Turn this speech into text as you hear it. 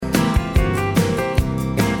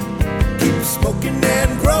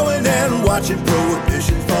watching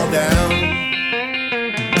prohibition fall down.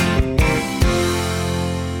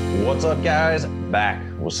 What's up, guys? Back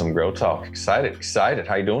with some Grow Talk. Excited.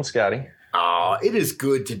 How you doing, Scotty? Oh, it is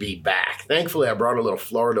good to be back. Thankfully, I brought a little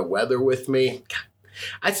Florida weather with me.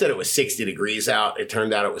 I said it was 60 degrees out. It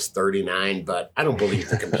turned out it was 39, but I don't believe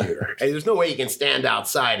the computer. Hey, there's no way you can stand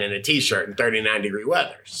outside in a T-shirt in 39-degree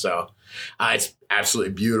weather. So it's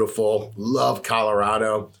absolutely beautiful. Love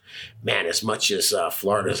Colorado. Man, as much as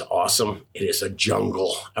Florida is awesome, it is a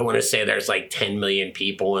jungle. I want to say there's like 10 million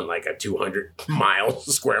people in like a 200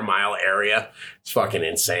 square mile area. It's fucking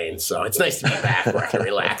insane. So it's nice to be back where I can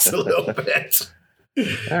relax a little bit.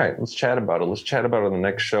 All right, let's chat about it. Let's chat about it on the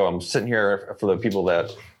next show. I'm sitting here for the people that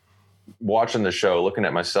watching the show, looking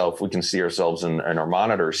at myself. We can see ourselves in our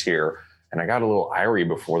monitors here. And I got a little irie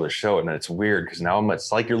before the show, and it's weird because now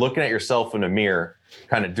it's like you're looking at yourself in a mirror,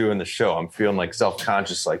 kind of doing the show. I'm feeling like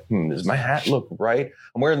self-conscious, like, does my hat look right?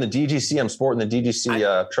 I'm wearing the DGC. I'm sporting the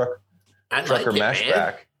DGC trucker mesh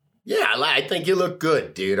back. Yeah, I think you look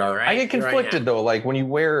good, dude. All right. I get conflicted though, like when you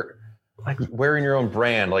wearing your own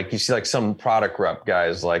brand, like you see like some product rep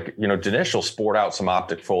guys, like, Dinesh will sport out some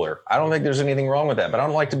optic fuller. I don't think there's anything wrong with that, but I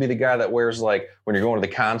don't like to be the guy that wears, like, when you're going to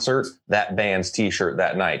the concert, that band's T-shirt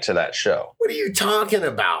that night to that show. What are you talking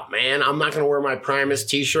about, man? I'm not going to wear my Primus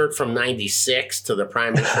T-shirt from 96 to the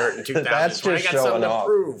Primus shirt in 2000. That's just I got something off. To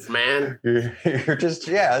prove, man. You're just,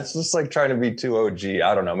 it's just like trying to be too OG.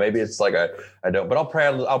 I don't know. Maybe it's like I don't, but I'll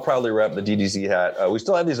proudly rep the DGC hat. We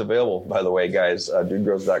still have these available, by the way, guys.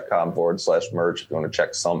 dudegrows.com/merch if you want to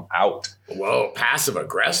check some out. Whoa, passive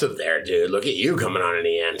aggressive there, dude. Look at you coming on in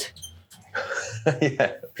the end.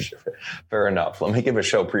 Yeah, fair enough. Let me give a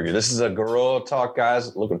show preview. This is a Grow Talk,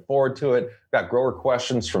 guys. Looking forward to it. Got grower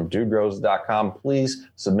questions from dudegrows.com. Please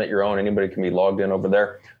submit your own. Anybody can be logged in over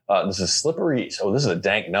there. This is Slippery. Oh, this is a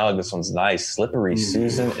dank nug. This one's nice. Slippery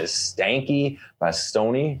Susan is Stanky by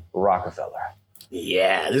Stony Rockefeller.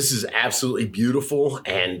 Yeah, this is absolutely beautiful.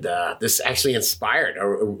 And this actually inspired,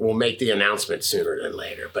 or we'll make the announcement sooner than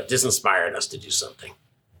later, but this inspired us to do something.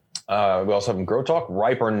 We also have Grow Talk,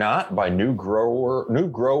 Ripe or Not by New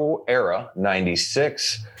Grow Era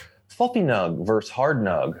 96. Fluffy Nug versus Hard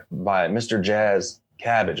Nug by Mr. Jazz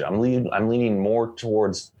Cabbage. I'm leaning more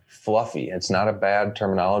towards fluffy. It's not a bad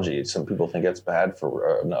terminology. Some people think it's bad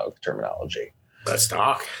for nug terminology. Let's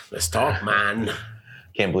talk, man.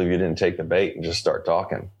 Can't believe you didn't take the bait and just start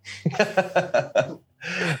talking.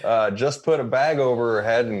 Just Put a Bag Over Her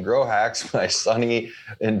Head and Grow Hacks by Sunny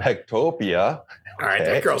in Bectopia. All right,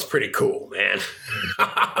 that girl's pretty cool, man.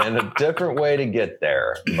 And A Different Way to Get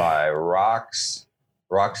There by Rocks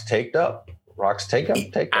Take Up. Rocks Take Up?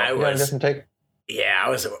 I was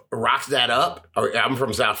Rocks That Up. I'm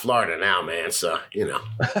from South Florida now, man, so,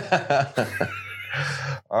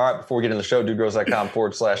 All right, before we get into the show,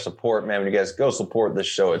 dudegrows.com/support. Man, when you guys go support this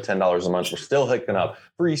show at $10 a month, we're still hooking up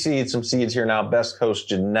free seeds, some seeds here now. Best Coast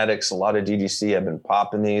Genetics. A lot of DGC have been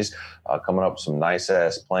popping these, coming up with some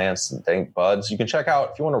nice-ass plants and dank buds. You can check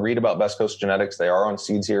out, if you want to read about Best Coast Genetics, they are on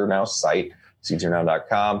Seeds Here Now site,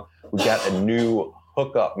 seedsherenow.com. We got a new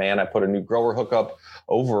hookup, man. I put a new grower hookup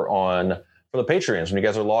over on for the Patreons. When you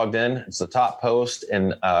guys are logged in, it's the top post.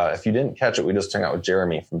 And if you didn't catch it, we just hung out with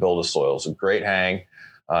Jeremy from Build a Soil. It's a great hang.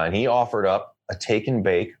 And he offered up a take and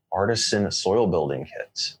bake artisan soil building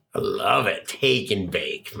kit. I love it. Take and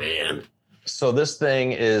bake, man. So this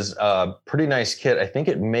thing is a pretty nice kit. I think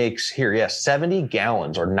it makes 70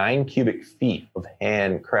 gallons or 9 cubic feet of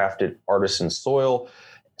handcrafted artisan soil.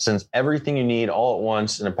 Sends everything you need all at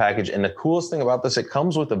once in a package. And the coolest thing about this, it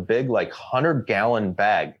comes with a big 100-gallon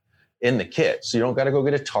bag in the kit. So you don't got to go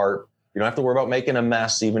get a tarp. You don't have to worry about making a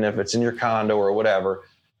mess, even if it's in your condo or whatever.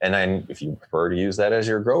 And then if you prefer to use that as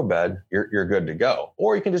your grow bed, you're good to go.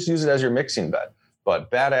 Or you can just use it as your mixing bed. But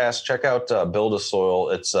badass, check out Build a Soil.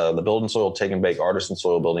 It's the Build and Soil Take and Bake Artisan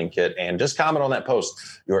Soil Building Kit. And just comment on that post.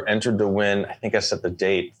 You're entered to win. I think I set the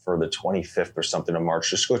date for the 25th or something of March.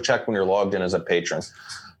 Just go check when you're logged in as a patron.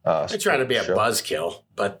 I try to be a buzzkill,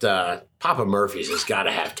 but Papa Murphy's has got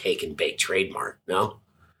to have Take and Bake trademark, no?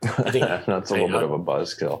 I think that's a little bit of a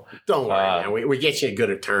buzzkill. Don't worry, man. We get you a good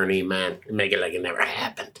attorney, man. Make it like it never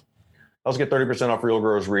happened. Also get 30% off Real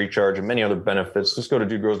Growers Recharge and many other benefits. Just go to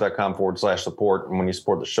dudegrows.com/support. And when you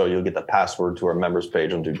support the show, you'll get the password to our members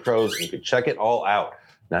page on Dude Grows. And you can check it all out.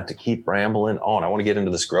 Not to keep rambling on. I want to get into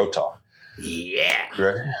this grow talk. Yeah.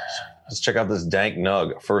 Right? Let's check out this dank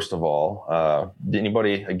nug. First of all,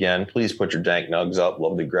 anybody, again, please put your dank nugs up.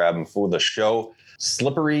 Love to grab them for the show.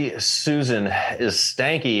 Slippery Susan is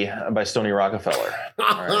Stanky by Stony Rockefeller.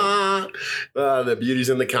 Right. The beauty's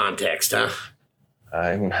in the context, huh?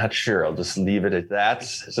 I'm not sure. I'll just leave it at that.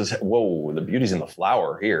 It says, whoa, the beauty's in the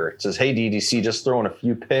flower here. It says, hey, DDC, just throwing a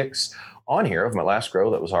few pics on here of my last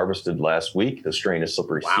grow that was harvested last week. The strain is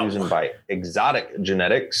Slippery Susan by Exotic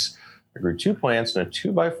Genetics. I grew 2 plants in a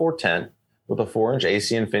 2x4 tent with a 4-inch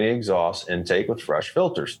AC Infinity exhaust intake with fresh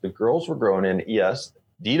filters. The girls were grown in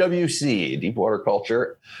DWC, deep water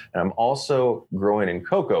culture, and I'm also growing in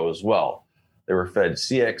cocoa as well. They were fed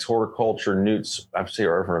CX Horticulture Newts. I'm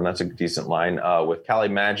sorry, that's a decent line, with Cali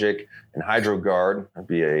Magic and HydroGuard. That'd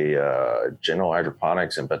be a General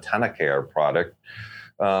Hydroponics and Botanicare product.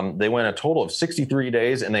 They went a total of 63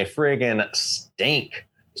 days, and they friggin' stink.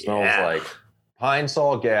 Smells like pine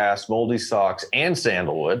saw gas, moldy socks, and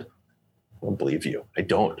sandalwood. I don't believe you. I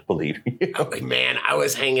don't believe you. Oh, man, I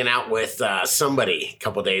was hanging out with somebody a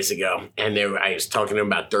couple days ago, and I was talking to him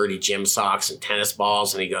about dirty gym socks and tennis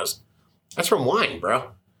balls, and he goes, "That's from wine, bro."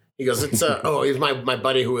 He goes, "It's he was my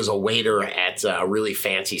buddy who was a waiter at a really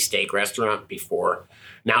fancy steak restaurant before.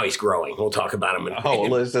 Now he's growing. We'll talk about him in a minute." Oh,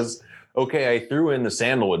 well, it says, okay, I threw in the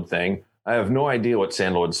sandalwood thing. I have no idea what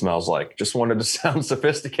sandalwood smells like. Just wanted to sound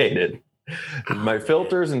sophisticated. My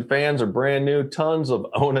filters and fans are brand new. Tons of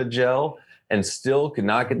Ona gel. And still could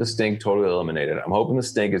not get the stink totally eliminated. I'm hoping the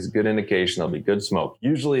stink is a good indication there'll be good smoke.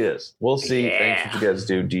 Usually is. We'll see. Thanks for what you guys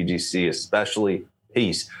do, DGC, especially.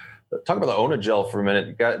 Peace. Talk about the Ona gel for a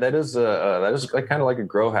minute. That is like, kind of like a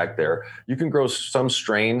grow hack there. You can grow some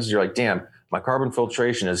strains. You're like, damn, my carbon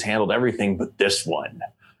filtration has handled everything but this one.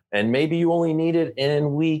 And maybe you only need it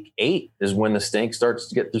in week 8 is when the stink starts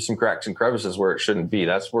to get through some cracks and crevices where it shouldn't be.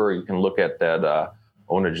 That's where you can look at that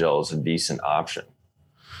Ona gel as a decent option.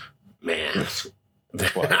 Man.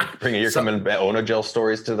 Bringing your coming Ona gel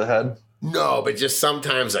stories to the head? No, but just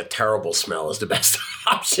sometimes a terrible smell is the best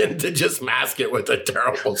option to just mask it with a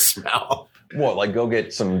terrible smell. What, like go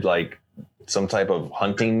get some type of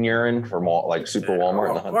hunting urine from Super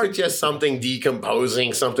Walmart? Or just something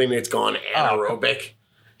decomposing, something that's gone anaerobic.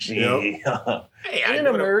 Gee. Hey, in an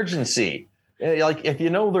emergency. Like if you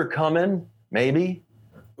know they're coming, maybe.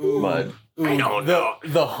 But I don't know.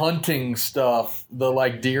 The hunting stuff, the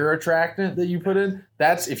deer attractant that you put in,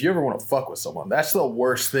 that's if you ever want to fuck with someone, that's the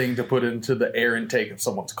worst thing to put into the air intake of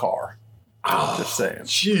someone's car. Just saying.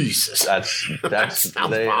 Jesus. That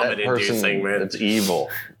person, man. It's evil.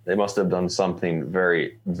 They must have done something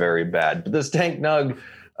very, very bad. But this Dank Nug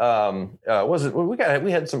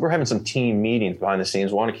we're having some team meetings behind the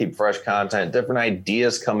scenes. We want to keep fresh content, different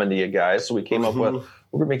ideas coming to you guys. So we came up with,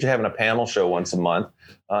 we're going to be having a panel show once a month.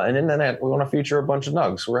 And in that, we want to feature a bunch of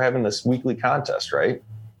nugs. We're having this weekly contest, right?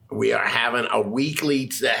 We are having a weekly,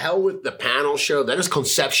 to the hell with the panel show. That is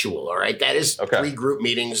conceptual, all right? That is 3 group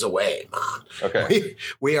meetings away, man. Okay.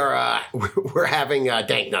 We're having a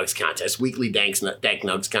Dank Nugs contest, weekly Dank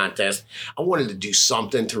Nugs contest. I wanted to do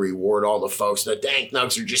something to reward all the folks. The Dank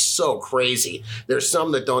Nugs are just so crazy. There's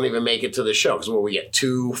some that don't even make it to the show because we get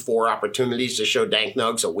 2-4 opportunities to show Dank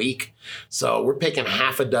Nugs a week. So we're picking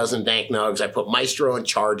half a dozen Dank Nugs. I put Maestro in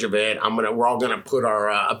charge of it. We're all going to put our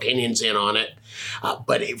opinions in on it.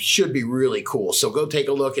 But it should be really cool. So go take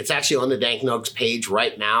a look. It's actually on the Dank Nugs page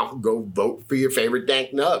right now. Go vote for your favorite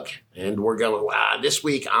Dank Nug. And we're going, this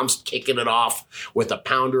week I'm kicking it off with a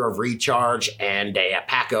pounder of Recharge and a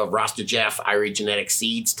pack of Rasta Jeff Irie Genetic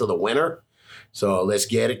seeds to the winner. So let's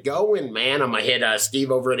get it going, man. I'm going to hit Steve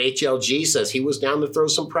over at HLG, says he was down to throw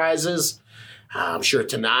some prizes. I'm sure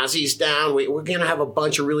Tanazi's down. We're going to have a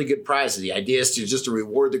bunch of really good prizes. The idea is to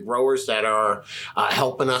reward the growers that are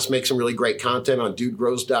helping us make some really great content on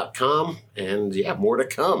dudegrows.com. And more to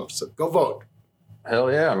come. So go vote. Hell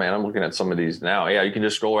yeah, man. I'm looking at some of these now. Yeah, you can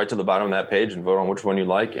just scroll right to the bottom of that page and vote on which one you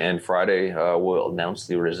like. And Friday we'll announce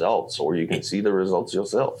the results, or you can see the results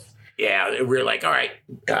yourself. Yeah, we're like, all right,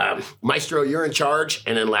 Maestro, you're in charge.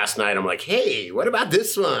 And then last night, I'm like, hey, what about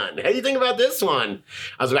this one? How do you think about this one?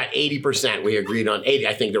 I was about 80%. We agreed on 80.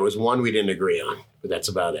 I think there was one we didn't agree on, but that's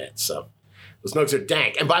about it. So those nugs are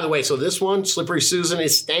dank. And by the way, so this one, Slippery Susan,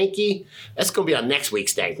 is stanky. That's going to be on next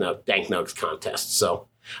week's Dank Nugs contest. So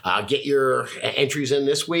get your entries in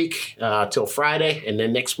this week till Friday. And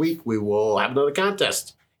then next week, we will have another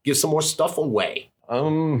contest. Give some more stuff away.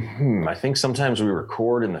 I think sometimes we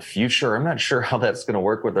record in the future. I'm not sure how that's going to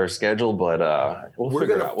work with our schedule, but we're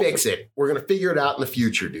going to fix it. We're going to figure it out in the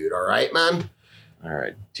future, dude. All right, man? All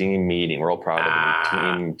right. Team meeting. We're all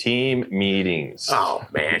proud of team meetings. Oh,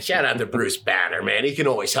 man. Shout out to Bruce Banner, man. He can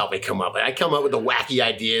always help me come up. I come up with the wacky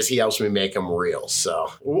ideas. He helps me make them real.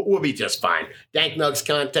 So we'll be just fine. Dank Nugs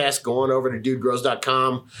contest. Go on over to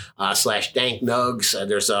dudegrows.com /Dank Nugs.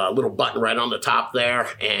 There's a little button right on the top there.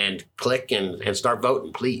 And click and start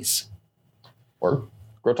voting, please. Or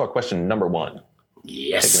Grow Talk question number 1.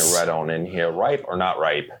 Yes. Taking it right on in here. Ripe or not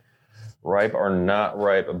ripe? Ripe or not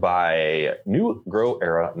ripe by New Grow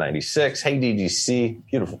Era 96. Hey, DGC,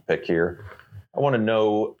 beautiful pick here. I want to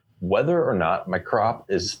know whether or not my crop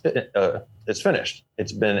is finished.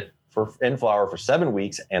 It's been in flower for 7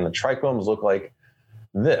 weeks, and the trichomes look like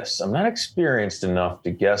this. I'm not experienced enough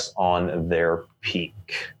to guess on their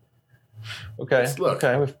peak. Okay. Let's look.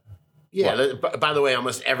 Okay. Yeah. By the way,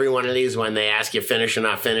 almost every one of these, when they ask you finished or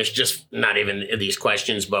not finished, just not even these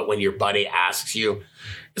questions, but when your buddy asks you,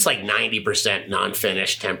 it's like 90%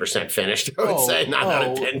 non-finished, 10% finished. I would say 9 out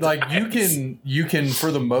of 10 Like times. you can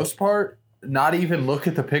for the most part not even look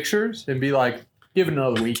at the pictures and be like, give it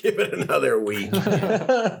another week. Give it another week.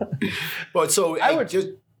 But so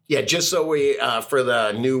just so we for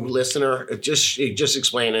the new listener, just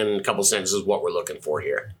explain in a couple sentences what we're looking for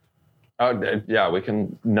here. Yeah, we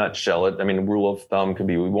can nutshell it. I mean, rule of thumb could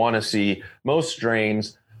be we want to see most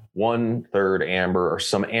strains 1/3 amber or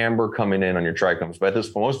some amber coming in on your trichomes. But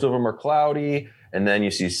this, most of them are cloudy, and then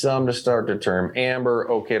you see some to start to turn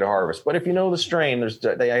amber, okay to harvest. But if you know the strain, I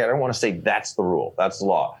don't want to say that's the rule. That's the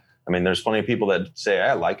law. I mean, there's plenty of people that say,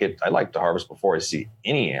 I like it. I like to harvest before I see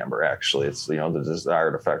any amber, actually. It's, the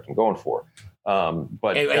desired effect I'm going for.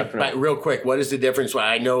 But real quick, what is the difference?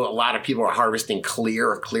 I know a lot of people are harvesting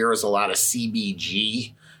clear. Clear is a lot of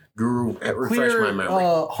CBG. Guru, refresh my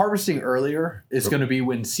memory. Harvesting earlier is going to be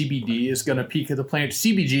when CBD is going to peak at the plant.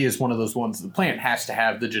 CBG is one of those ones the plant has to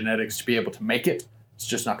have the genetics to be able to make it. It's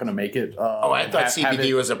just not going to make it. I thought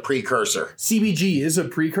CBD was a precursor. CBG is a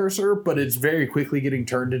precursor, but it's very quickly getting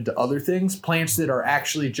turned into other things. Plants that are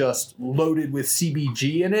actually just loaded with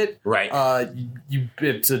CBG in it. Right.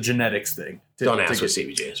 It's a genetics thing. Don't ask what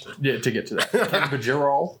CBG is, man. Yeah, to get to that.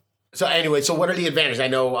 Cannabigerol. So anyway, so what are the advantages? I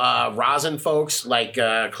know rosin folks like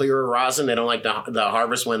clearer rosin. They don't like the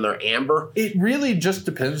harvest when they're amber. It really just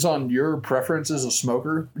depends on your preference as a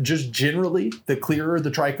smoker. Just generally, the clearer the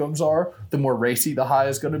trichomes are, the more racy the high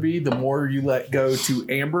is going to be. The more you let go to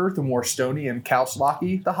amber, the more stony and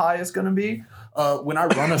Kauslocky the high is going to be. When I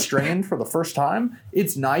run a strain for the first time,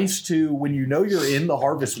 it's nice to, when you know you're in the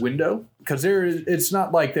harvest window, because it's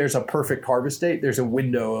not like there's a perfect harvest date. There's a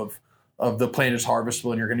window of the plant is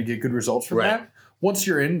harvestable and you're going to get good results from that. Once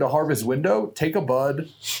you're in the harvest window, take a bud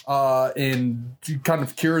and kind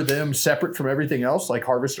of cure them separate from everything else, like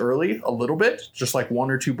harvest early a little bit, just like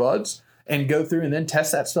 1 or 2 buds, and go through and then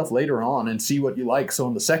test that stuff later on and see what you like. So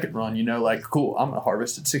in the second run, like, cool, I'm going to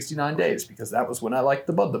harvest at 69 days because that was when I liked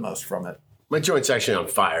the bud the most from it. My joint's actually on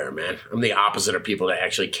fire, man. I'm the opposite of people that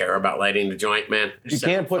actually care about lighting the joint, man. You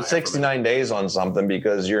can't put 69 days on something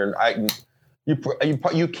because you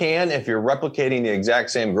can if you're replicating the exact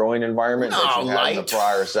same growing environment that you had in the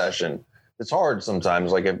prior session. It's hard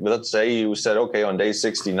sometimes. Like, let's say you said, okay, on day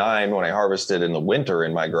 69 when I harvested in the winter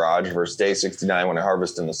in my garage versus day 69 when I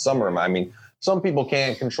harvest in the summer. I mean, some people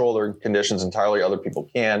can't control their conditions entirely. Other people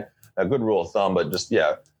can. A good rule of thumb, but just,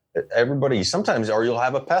 everybody sometimes, or you'll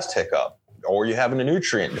have a pest hiccup. Or you having a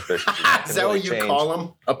nutrient deficiency. Is that what you call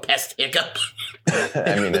them? A pest hiccup?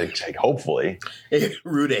 I mean, hopefully.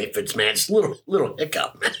 Root aphids, man. It's a little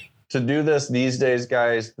hiccup, man. To do this these days,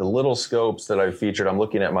 guys, the little scopes that I've featured, I'm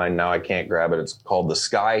looking at mine now. I can't grab it. It's called the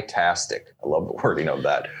Skytastic. I love the wording of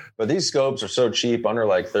that. But these scopes are so cheap, under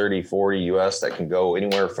like 30, 40 US, that can go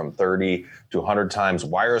anywhere from 30 to 100 times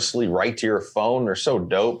wirelessly right to your phone. They're so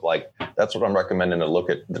dope. Like, that's what I'm recommending to look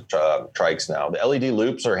at the trikes now. The LED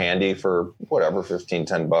loops are handy for whatever,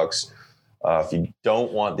 $15-10. If you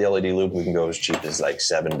don't want the LED loop, we can go as cheap as like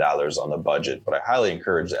 $7 on the budget. But I highly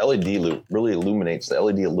encourage the LED loop. Really illuminates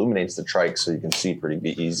the trike so you can see pretty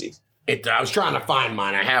easy. I was trying to find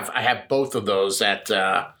mine. I have both of those at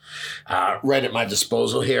right at my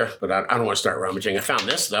disposal here, but I don't want to start rummaging. I found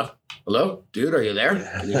this though. Hello, dude, are you there?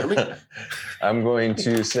 Can you hear me? I'm going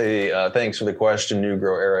to say thanks for the question, New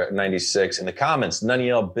Grow Era 96. In the comments,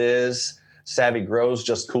 Nuniel Biz, Savvy Grows,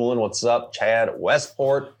 Just Coolin', what's up? Chad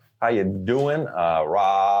Westport, how you doing?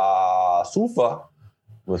 Rasufa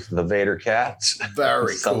with the Vader Cats.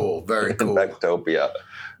 Very cool, very cool. Vectopia.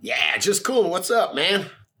 Yeah, Just Cool. What's up, man?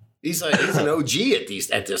 He's an OG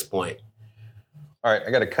at this point. All right,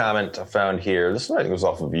 I got a comment I found here. This one I think was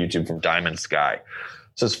off of YouTube from Diamond Sky. It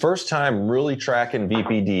says, first time really tracking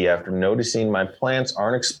VPD after noticing my plants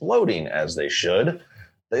aren't exploding as they should.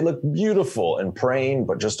 They look beautiful and praying,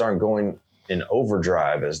 but just aren't going in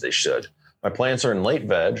overdrive as they should. My plants are in late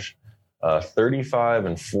veg, 35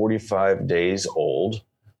 and 45 days old.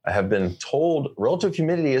 I have been told relative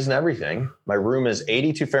humidity isn't everything. My room is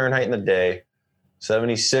 82 Fahrenheit in the day,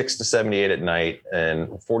 76 to 78 at night,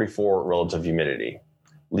 and 44 relative humidity.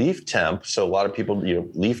 Leaf temp, so a lot of people,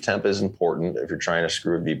 leaf temp is important if you're trying to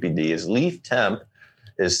screw a VPD, is leaf temp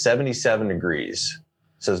is 77 degrees.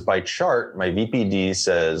 It says by chart, my VPD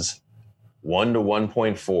says 1 to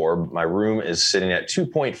 1.4. My room is sitting at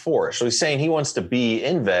 2.4. So he's saying he wants to be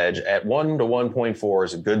in veg at 1 to 1.4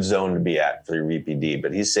 is a good zone to be at for your VPD.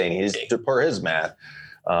 But he's saying per his math,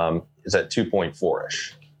 is at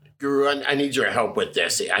 2.4-ish. Guru, I need your help with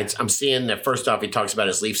this. I'm seeing that first off, he talks about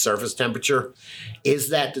his leaf surface temperature.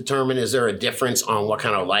 Is that determined? Is there a difference on what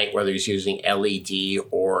kind of light, whether he's using LED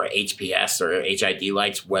or HPS or HID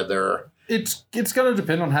lights, whether... It's going to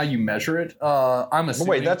depend on how you measure it. I'm assuming.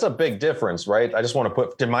 Wait, that's a big difference, right? I just want to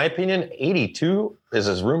put, in my opinion, 82 is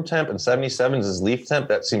his room temp and 77 is his leaf temp.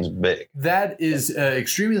 That seems big. That is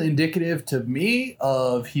extremely indicative to me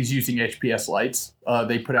of he's using HPS lights.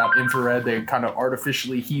 They put out infrared. They kind of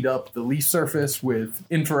artificially heat up the leaf surface with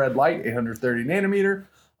infrared light, 830 nanometer.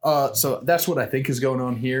 So that's what I think is going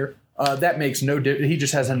on here. That makes no difference. He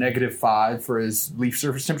just has a -5 for his leaf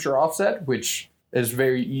surface temperature offset, which is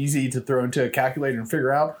very easy to throw into a calculator and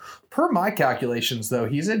figure out. Per my calculations, though,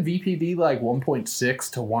 he's at VPD like 1.6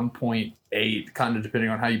 to 1.8, kind of depending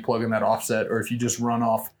on how you plug in that offset, or if you just run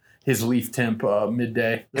off his leaf temp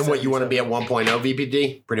midday. And what, you want to be at 1.0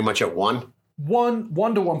 VPD? Pretty much at 1? 1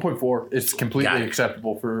 to 1.4 is completely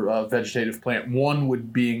acceptable for a vegetative plant. 1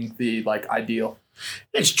 would being the ideal.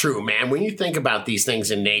 It's true, man. When you think about these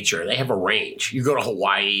things in nature, they have a range. You go to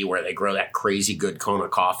Hawaii where they grow that crazy good Kona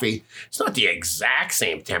coffee. It's not the exact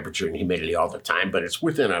same temperature and humidity all the time, but it's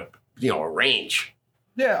within a range.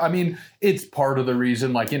 Yeah, I mean, it's part of the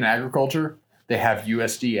reason, like in agriculture, they have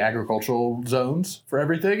USD agricultural zones for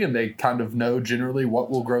everything, and they kind of know generally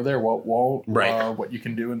what will grow there, what won't, what you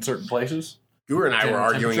can do in certain places. You and I were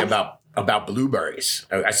arguing about blueberries.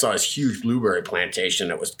 I saw this huge blueberry plantation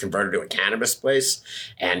that was converted to a cannabis place.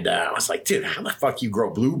 And I was like, dude, how the fuck you grow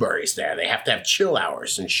blueberries there? They have to have chill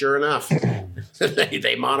hours. And sure enough,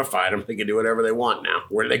 they modified them. They can do whatever they want now.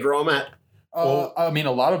 Where do they grow them at? I mean,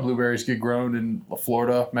 a lot of blueberries get grown in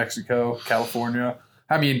Florida, Mexico, California.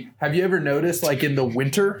 I mean, have you ever noticed, like in the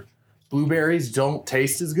winter, blueberries don't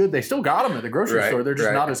taste as good? They still got them at the grocery store. They're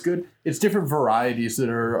just not as good. It's different varieties that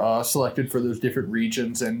are selected for those different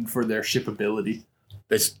regions and for their shippability.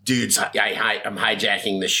 This dude's, I'm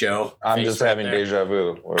hijacking the show. I'm just having deja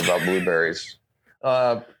vu about blueberries.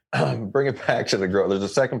 Bring it back to the grow. There's a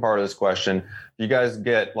second part of this question. You guys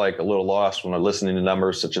get like a little lost when listening to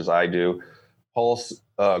numbers such as I do.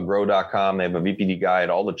 PulseGrow.com, they have a VPD guide,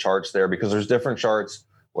 all the charts there, because there's different charts,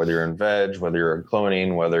 whether you're in veg, whether you're in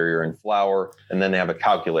cloning, whether you're in flower, and then they have a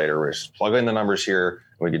calculator where you just plug in the numbers here,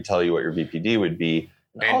 and we can tell you what your VPD would be.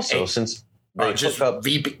 And also, since they just up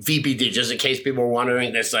VPD, just in case people were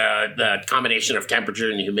wondering, this the combination of temperature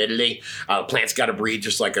and humidity. Plants got to breathe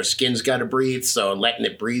just like our skin's got to breathe. So letting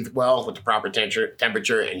it breathe well with the proper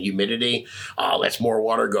temperature and humidity lets more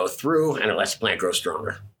water go through, and it lets the plant grow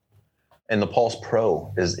stronger. And the Pulse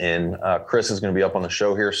Pro is in. Chris is going to be up on the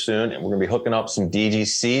show here soon, and we're going to be hooking up some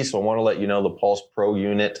DGC. So I want to let you know the Pulse Pro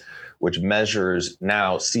unit, which measures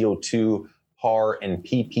now CO2, PAR, and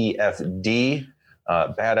PPFD.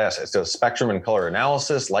 Badass. It's a spectrum and color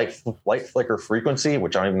analysis, light flicker frequency,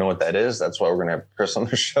 which I don't even know what that is. That's why we're going to have Chris on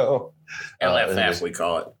the show. LFF, we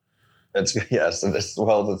call it. It's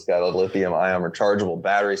got a lithium ion rechargeable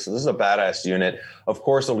battery. So this is a badass unit. Of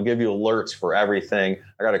course, it'll give you alerts for everything.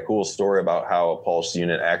 I got a cool story about how a Pulse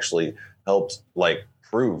unit actually helped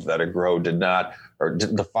prove that a grow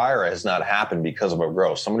the fire has not happened because of a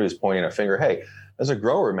grow. Somebody was pointing a finger, hey, as a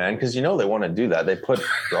grower, man, because they want to do that. They put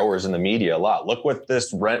growers in the media a lot. Look what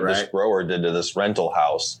this grower did to this rental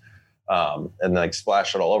house, and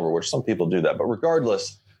splash it all over, which some people do that. But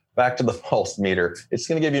regardless, back to the Pulse meter, it's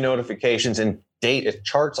going to give you notifications and date. It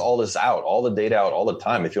charts all this out, all the data out all the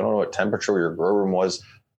time. If you don't know what temperature your grow room was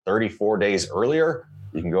 34 days earlier,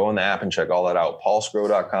 you can go in the app and check all that out.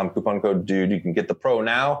 PulseGrow.com, coupon code DUDE. You can get the Pro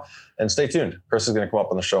now. And stay tuned. Chris is going to come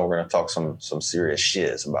up on the show. We're going to talk some serious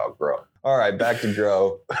shiz about grow. All right, back to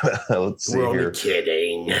grow. Let's see We're here. only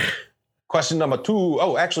kidding. Question number 2.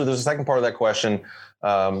 Oh, actually, there's a second part of that question.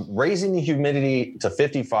 Raising the humidity to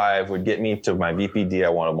 55 would get me to my VPD I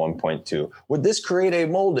want at 1.2. Would this create a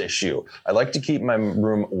mold issue? I like to keep my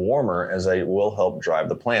room warmer as I will help drive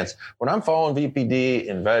the plants. When I'm following VPD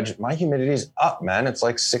in veg, my humidity is up, man. It's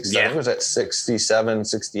like 60. I was at 67,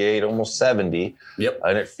 68, almost 70. Yep.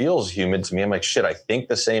 And it feels humid to me. I'm like, shit, I think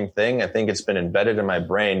the same thing. I think it's been embedded in my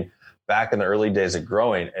brain back in the early days of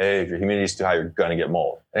growing. Hey, if your humidity is too high, you're going to get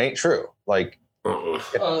mold. It ain't true. It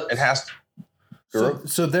has to.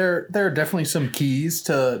 So there are definitely some keys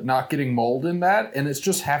to not getting mold in that, and it's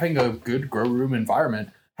just having a good grow room environment.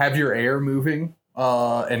 Have your air moving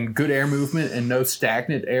and good air movement and no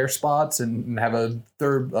stagnant air spots, and have a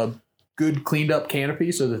good cleaned up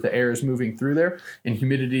canopy so that the air is moving through there and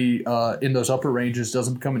humidity in those upper ranges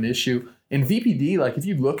doesn't become an issue. In VPD, like if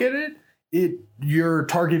you look at it, your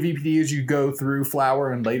target VPD as you go through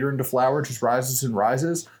flower and later into flower just rises and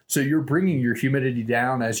rises. So you're bringing your humidity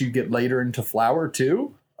down as you get later into flower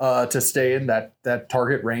too, to stay in that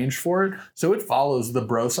target range for it. So it follows the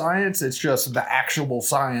bro science. It's just the actual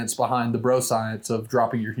science behind the bro science of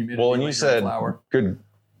dropping your humidity. Well, and you said flower. Good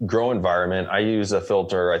grow environment. I use a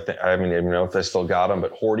filter. I don't even know if they still got them,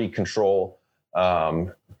 but Horty Control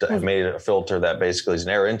have made a filter that basically is an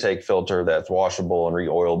air intake filter that's washable and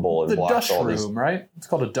re-oilable and The blocks dust all room, these. right? It's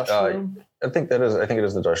called a dust room. I think it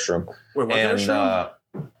is the dust room. Wait, what And dust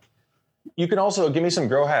room? you can also give me some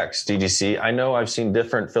grow hacks, DGC. I know I've seen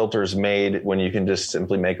different filters made when you can just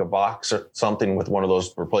simply make a box or something with one of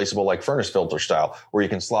those replaceable, like furnace filter style, where you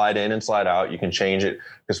can slide in and slide out. You can change it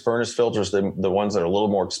because furnace filters, the ones that are a little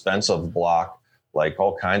more expensive, block like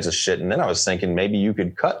all kinds of shit. And then I was thinking maybe you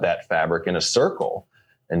could cut that fabric in a circle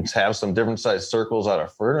and have some different sized circles out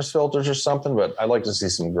of furnace filters or something. But I'd like to see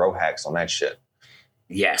some grow hacks on that shit.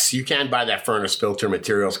 Yes, you can buy that furnace filter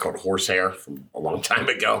material. It's called horsehair from a long time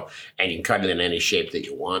ago, and you can cut it in any shape that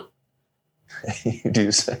you want. You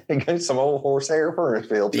do get some old horsehair furnace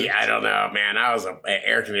filter. Yeah, I don't know, man. I was an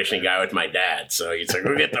air conditioning guy with my dad, so he'd say,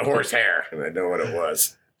 go get the horsehair, and I know what it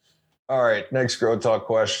was. All right, next Grow Talk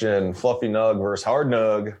question. Fluffy Nug versus Hard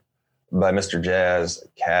Nug by Mr. Jazz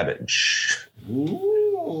Cabbage.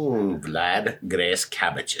 Ooh, Vlad Grace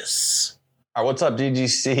Cabbages. All right, what's up,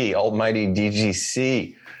 DGC? Almighty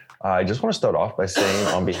DGC. I just want to start off by saying,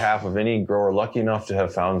 on behalf of any grower lucky enough to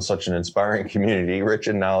have found such an inspiring community, rich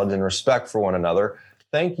in knowledge and respect for one another,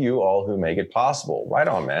 thank you all who make it possible. Right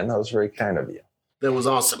on, man. That was very kind of you. That was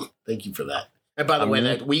awesome. Thank you for that. And by the way,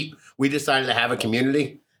 that we decided to have a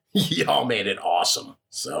community. Y'all made it awesome.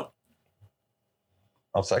 So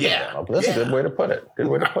I'll second that. That's a good way to put it. Good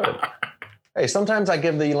way to put it. Hey, sometimes I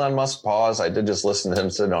give the Elon Musk pause. I did just listen to him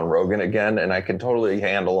sit on Rogan again, and I can totally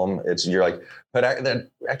handle him. You're like, but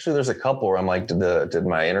actually, there's a couple where I'm like, did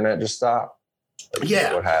my internet just stop? Like,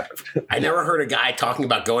 yeah, what happened? I never heard a guy talking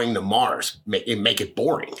about going to Mars make it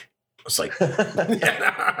boring. It's like, all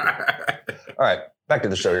right, back to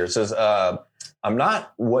the show here. It says, I'm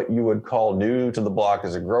not what you would call new to the block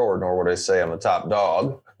as a grower, nor would I say I'm the top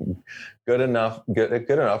dog. Good enough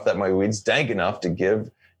that my weed's dank enough to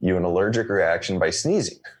give you an allergic reaction by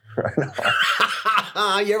sneezing. Right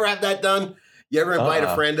now. You ever have that done? You ever invite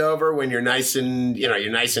a friend over when you're nice and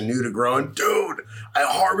new to growing? Dude, I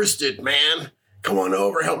harvested, man. Come on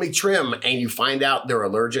over, help me trim. And you find out they're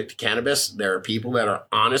allergic to cannabis. There are people that are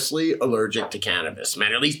honestly allergic to cannabis,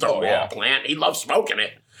 man. At least the raw plant. He loves smoking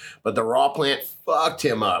it. But the raw plant fucked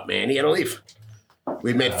him up, man. He had to leave.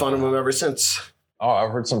 We've made fun of him ever since. Oh, I've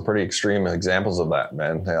heard some pretty extreme examples of that,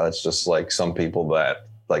 man. Yeah, it's just like some people that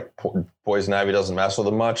like poison ivy doesn't mess with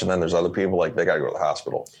them much. And then there's other people like they got to go to the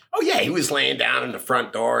hospital. Oh, yeah. He was laying down in the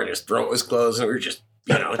front door and his throat was closed. And we were just,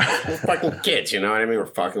 we're fucking kids. You know what I mean? We're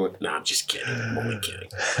fucking with, I'm just kidding. I'm only kidding.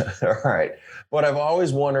 All right. But I've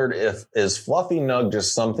always wondered is Fluffy Nug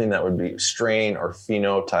just something that would be strain or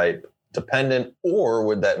phenotype dependent, or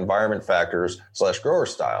would that environment factors / grower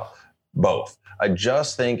style? Both. I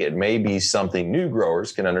just think it may be something new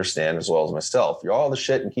growers can understand as well as myself. You're all the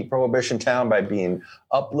shit and keep prohibition down by being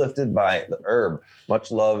uplifted by the herb. Much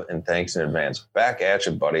love and thanks in advance. Back at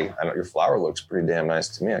you, buddy. I know your flower looks pretty damn nice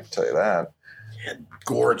to me. I can tell you that. Yeah,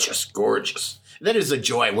 gorgeous, gorgeous. That is a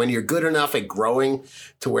joy when you're good enough at growing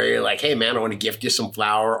to where you're like, hey, man, I want to gift you some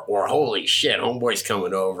flower, or holy shit, homeboy's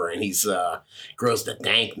coming over and he's grows the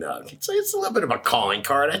dank nug. It's a little bit of a calling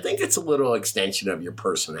card. I think it's a little extension of your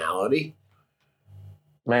personality.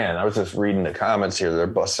 Man, I was just reading the comments here. They're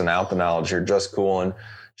busting out the knowledge here. Just Coolin,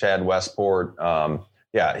 Chad Westport.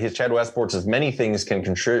 Chad Westport says many things can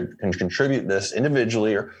contribute this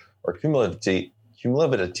individually or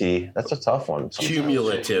cumulatively. That's a tough one.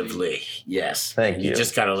 Cumulatively, yes. Thank you. You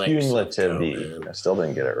just gotta let cumulatively. I still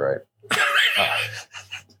didn't get it right.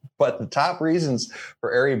 But the top reasons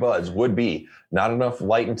for airy buds would be not enough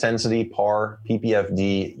light intensity, PAR,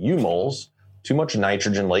 PPFD, U-moles, too much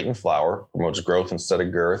nitrogen late in flower, promotes growth instead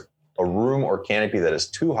of girth, a room or canopy that is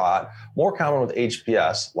too hot, more common with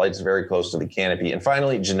HPS, lights very close to the canopy, and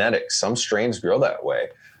finally, genetics. Some strains grow that way,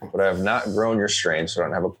 but I have not grown your strain, so I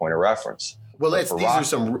don't have a point of reference. Well, these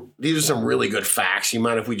are some really good facts. You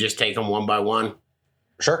mind if we just take them one by one?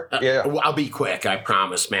 Sure. Yeah. I'll be quick, I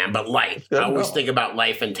promise, man. But life. I always think about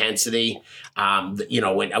life intensity.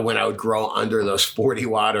 When I would grow under those 40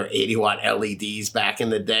 watt or 80 watt LEDs back in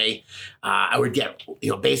the day, I would get,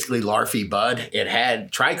 basically Larfy bud. It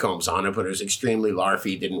had trichomes on it, but it was extremely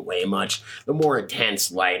Larfy, didn't weigh much. The more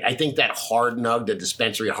intense light. I think that hard nug, the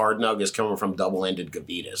dispensary hard nug, is coming from double-ended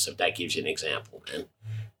Gavitas, if that gives you an example, man.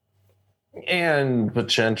 And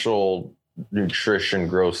potential nutrition,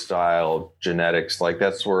 growth style, genetics, like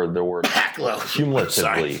that's where the word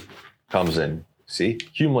cumulatively comes in. See?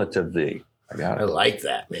 Cumulatively. I got it. I like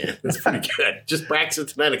that, man. That's pretty good. Just practice it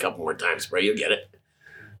tonight a couple more times, bro. You'll get it.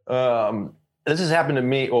 This has happened to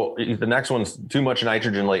me. Well, the next one's too much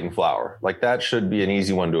nitrogen late in flower. Like that should be an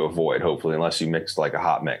easy one to avoid, hopefully, unless you mix like a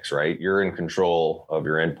hot mix, right? You're in control of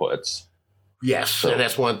your inputs. Yes, and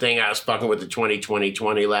that's one thing I was fucking with the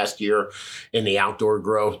 2020 last year in the outdoor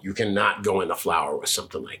grow. You cannot go in the flower with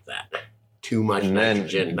something like that. Too much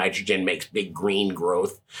nitrogen. Nitrogen makes big green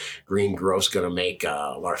growth. Green growth's going to make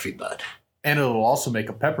Larfy bud. And it'll also make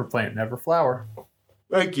a pepper plant never flower.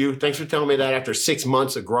 Thank you. Thanks for telling me that after 6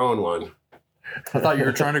 months of growing one. I thought you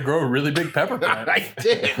were trying to grow a really big pepper plant. I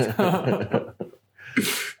did.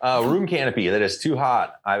 Room canopy that is too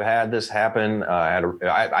hot. I've had this happen.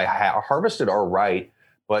 I harvested all right,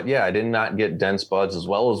 but yeah, I did not get dense buds, as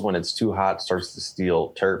well as when it's too hot, starts to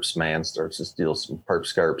steal terps, man. Starts to steal some perp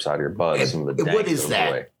scarps out of your buds. Some of the dank what is that?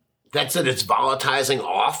 Away. That's it. It's volatilizing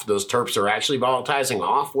off. Those terps are actually volatilizing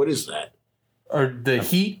off. What is that? Or the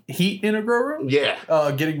heat in a grow room? Yeah.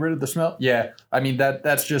 Getting rid of the smell? Yeah. I mean,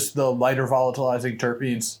 that's just the lighter volatilizing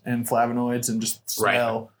terpenes and flavonoids and just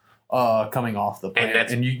smell coming off the plant.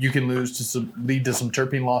 And you can lead to some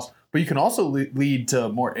terpene loss. But you can also lead to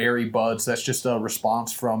more airy buds. That's just a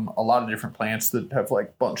response from a lot of different plants that have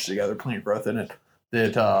like bunched together plant growth in it.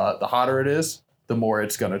 That the hotter it is, the more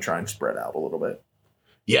it's going to try and spread out a little bit.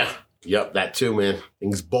 Yeah. Yep. That too, man.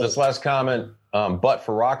 Things bolt. This last comment. But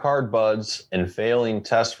for rock hard buds and failing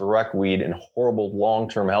tests for rec weed and horrible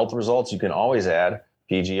long-term health results, you can always add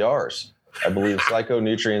PGRs. I believe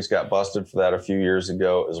Psychonutrients got busted for that a few years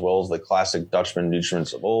ago, as well as the classic Dutchman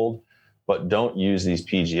nutriments of old, but don't use these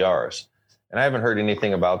PGRs. And I haven't heard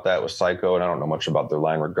anything about that with Psycho, and I don't know much about their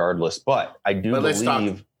line regardless, but I do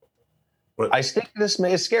believe... I think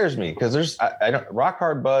it scares me because I don't rock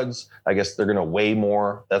hard buds. I guess they're going to weigh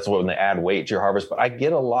more. That's when they add weight to your harvest. But I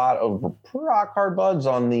get a lot of rock hard buds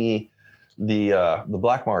on the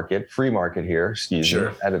black market, free market here. Excuse me.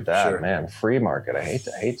 Edit that, man. Free market. I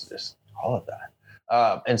hate to just call it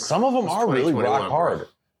that. And some of them are really rock hard. Bro.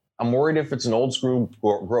 I'm worried if it's an old school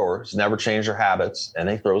grower who's never changed their habits and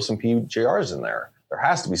they throw some PGRs in there. There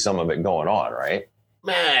has to be some of it going on, right?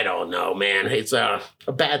 I don't know, man. It's a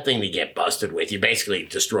bad thing to get busted with. You basically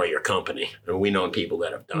destroy your company. And we know people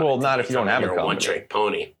that have done it. Well, not if you don't have a company. One-trick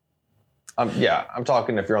pony. I'm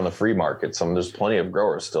talking if you're on the free market. There's plenty of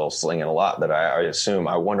growers still slinging a lot that I assume.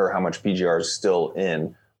 I wonder how much PGR is still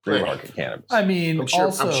in free market cannabis. I mean, I'm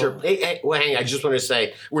sure. Hey, hang on. I just want to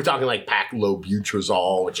say, we're talking like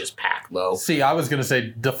Paclobutrazol, which is Paclo. See, I was going to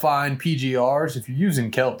say define PGRs. If you're using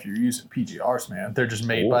kelp, you're using PGRs, man. They're just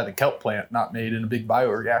made by the kelp plant, not made in a big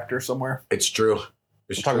bioreactor somewhere. It's true.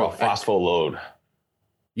 We're talking about phosphoload.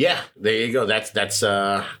 Yeah, there you go. That's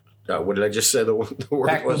what did I just say? The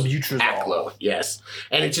word was Paclo. Yes,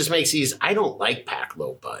 and it just makes these. I don't like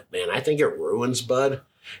Paclo bud, man. I think it ruins bud.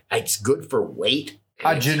 It's good for weight.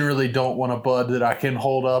 I generally don't want a bud that I can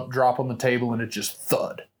hold up, drop on the table, and it just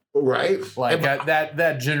thud. Right. Like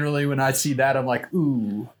that generally, when I see that, I'm like,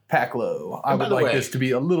 ooh, Paclo. I would like this to be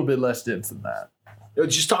a little bit less dense than that.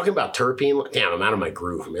 Just talking about terpene. Damn, I'm out of my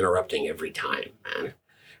groove. I'm interrupting every time, man.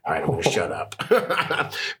 All right, I'm going to shut up.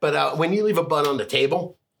 But when you leave a bud on the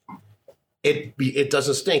table, it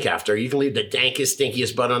doesn't stink after. You can leave the dankest,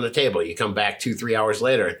 stinkiest bud on the table. You come back 2-3 hours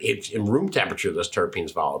later, in room temperature, those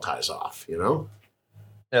terpenes volatilize off, you know?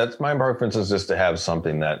 Yeah, it's my preference is just to have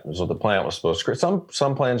something that is what the plant was supposed to create.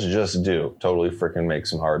 Some plants just do totally freaking make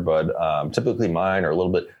some hard bud. Typically mine are a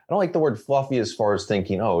little bit, I don't like the word fluffy as far as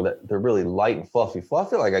thinking, that they're really light and fluffy.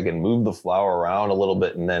 Fluffy, like I can move the flower around a little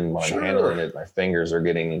bit and then when I'm handling it, my fingers are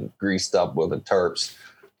getting greased up with the terps.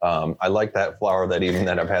 I like that flower that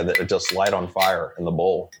I've had that just light on fire in the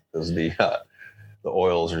bowl because the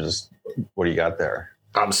oils are just, what do you got there?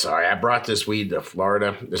 I'm sorry. I brought this weed to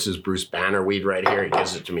Florida. This is Bruce Banner weed right here. He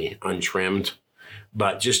gives it to me untrimmed.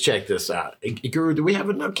 But just check this out. Guru, do we have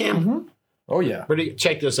a nut cam? Mm-hmm. Oh, yeah. But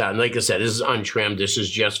check this out. And like I said, this is untrimmed. This is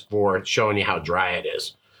just for showing you how dry it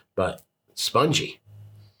is. But spongy.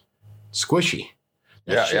 Squishy.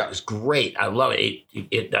 That shit is great. I love it.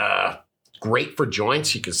 great for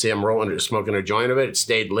joints. You can see I'm rolling it, smoking a joint of it. It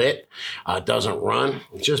stayed lit. Doesn't run.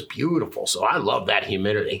 It's just beautiful. So I love that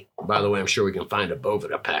humidity. By the way, I'm sure we can find a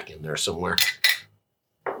Boveda pack in there somewhere.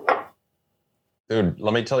 Dude,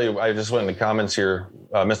 let me tell you, I just went in the comments here.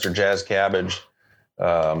 Mr. Jazz Cabbage.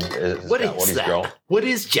 What is that? What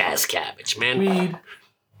is Jazz Cabbage, man? Weed.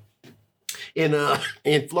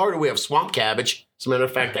 In Florida, we have swamp cabbage. As a matter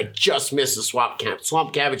of fact, I just missed the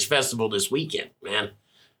swamp cabbage festival this weekend, man.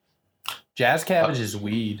 Jazz cabbage is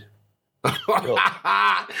weed.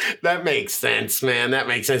 That makes sense, man. That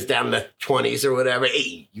makes sense. Down in the 20s or whatever.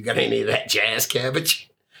 Hey, you got any of that jazz cabbage?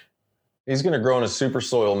 He's going to grow in a super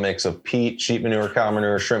soil mix of peat, sheep manure, cow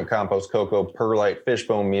manure, shrimp compost, cocoa, perlite,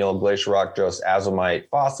 fishbone meal, glacier rock dust, azomite,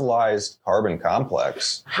 fossilized carbon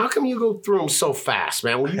complex. How come you go through them so fast,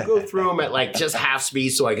 man? Will you go through them at like just half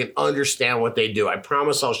speed so I can understand what they do? I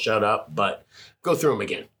promise I'll shut up, but go through them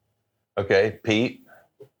again. Okay, peat.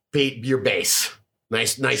 Peat, your base.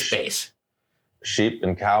 Nice base. Sheep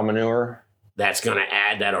and cow manure. That's going to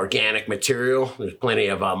add that organic material. There's plenty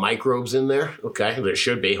of microbes in there. Okay, there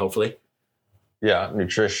should be, hopefully. Yeah,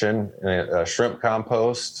 nutrition, shrimp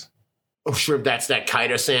compost. Oh, shrimp, that's that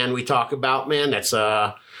chitosan we talk about, man. That's,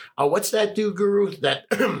 what's that do, Guru? That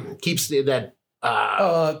keeps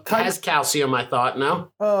has calcium, I thought,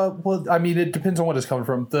 no? Well, I mean, it depends on what it's coming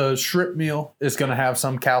from. The shrimp meal is going to have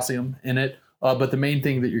some calcium in it, but the main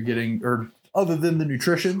thing that you're getting, or other than the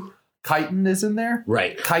nutrition, chitin is in there.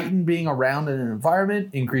 Right. Chitin being around in an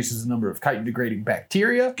environment increases the number of chitin-degrading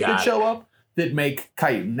bacteria that show up that make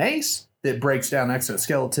chitinase, that breaks down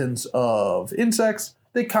exoskeletons of insects,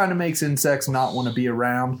 that kind of makes insects not want to be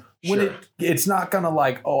around. When it's not going to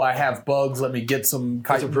like, oh, I have bugs, let me get some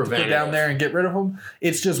chitin to put down there and get rid of them.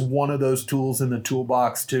 It's just one of those tools in the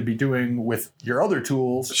toolbox to be doing with your other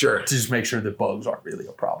tools to just make sure that bugs aren't really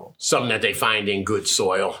a problem. Something that they find in good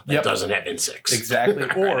soil that doesn't have insects. Exactly.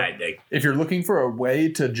 Or if you're looking for a way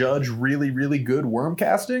to judge really, really good worm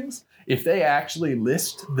castings, if they actually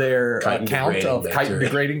list their count of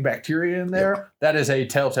chitin-degrading bacteria in there, that is a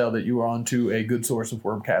telltale that you are onto a good source of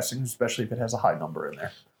worm castings, especially if it has a high number in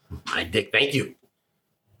there. Thank you.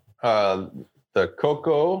 The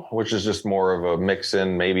cocoa, which is just more of a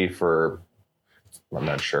mix-in, maybe for, I'm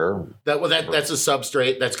not sure. That's a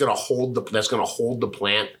substrate that's going to hold the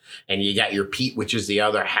plant, and you got your peat, which is the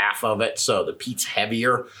other half of it. So the peat's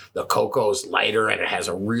heavier, the cocoa is lighter, and it has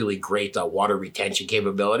a really great water retention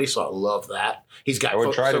capability. So I love that. I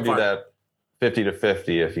would try to do that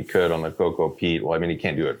 50-50 if he could on the cocoa peat. Well, I mean, he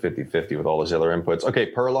can't do it 50-50 with all his other inputs. Okay,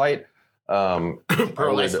 perlite.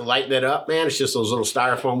 Perlite to lighten it up, man. It's just those little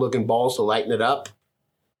styrofoam looking balls to lighten it up.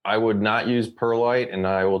 I would not use perlite, and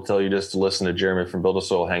I will tell you just to listen to Jeremy from Build a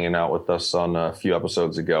Soil hanging out with us on a few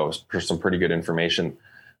episodes ago for some pretty good information.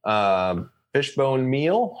 Fishbone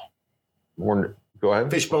meal. Go ahead.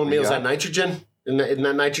 Fishbone meal, is that nitrogen? Isn't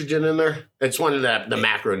that nitrogen in there? It's one of the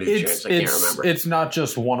macronutrients. I can't remember. It's not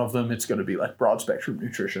just one of them. It's going to be like broad spectrum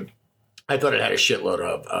nutrition. I thought it had a shitload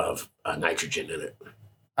of nitrogen in it.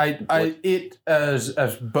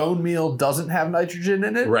 As bone meal doesn't have nitrogen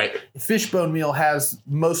in it. Right. Fish bone meal has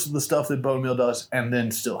most of the stuff that bone meal does, and then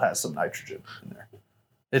still has some nitrogen in there.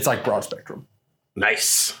 It's like broad spectrum.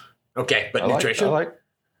 Nice. Okay, but nutrition.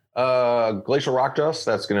 Glacial rock dust.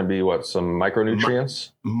 That's going to be some micronutrients.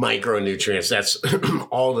 Micronutrients. That's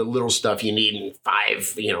all the little stuff you need in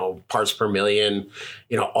 5, parts per million.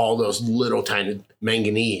 All those little tiny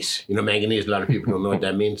manganese. Manganese. A lot of people don't know what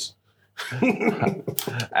that means.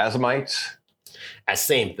 Azomite.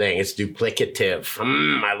 Same thing. It's duplicative.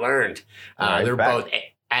 I learned. They're both.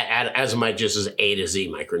 Azomite just is A to Z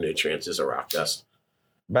micronutrients is a rock dust.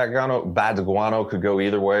 Bad guano could go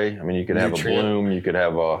either way. I mean, you could have a bloom. You could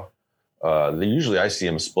have usually I see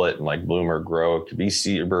them split in like bloom or grow. It could be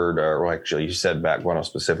seabird, or actually you said bat guano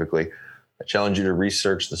specifically. I challenge you to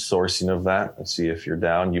research the sourcing of that and see if you're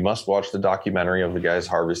down. You must watch the documentary of the guys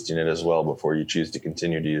harvesting it as well before you choose to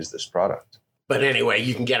continue to use this product. But anyway,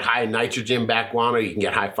 you can get high nitrogen bat guano. You can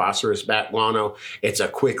get high phosphorus bat guano. It's a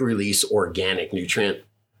quick release organic nutrient.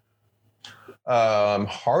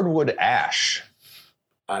 Hardwood ash.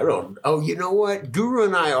 You know what? Guru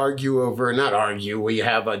and I we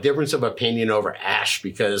have a difference of opinion over ash,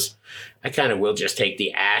 because I kind of will just take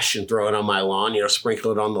the ash and throw it on my lawn,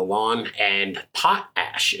 sprinkle it on the lawn. And pot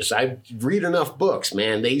ash, I read enough books,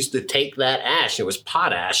 man. They used to take that ash. It was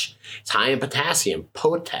potash. It's high in potassium,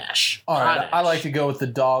 potash. All right, I like to go with the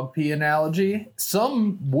dog pee analogy.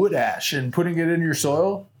 Some wood ash and putting it in your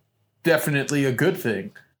soil, definitely a good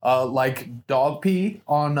thing. Like dog pee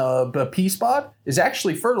on a pea spot is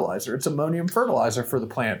actually fertilizer. It's ammonium fertilizer for the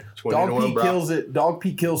plant. Dog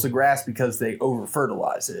pee kills the grass because they over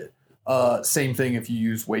fertilize it. Same thing if you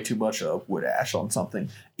use way too much wood ash on something.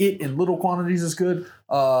 It in little quantities is good.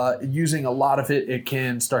 Using a lot of it, it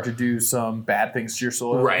can start to do some bad things to your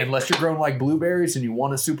soil. Right. Unless you're growing like blueberries and you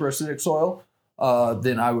want a super acidic soil,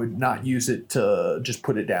 then I would not use it to just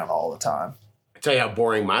put it down all the time. Tell you how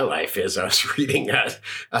boring my life is. I was reading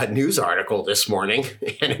a news article this morning,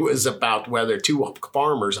 and it was about whether two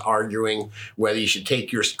farmers arguing whether you should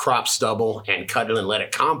take your crop stubble and cut it and let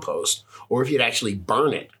it compost, or if you'd actually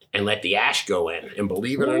burn it and let the ash go in. And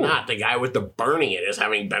believe it or not, the guy with the burning it is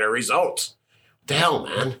having better results. What the hell,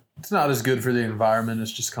 man? It's not as good for the environment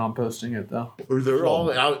as just composting it, though. They're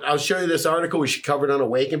all. I'll show you this article. We should cover it on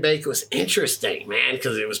Awake and Bake. It was interesting, man,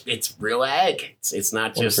 because it's real ag. It's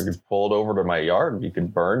not Well, just. if you could pull it over to my yard, you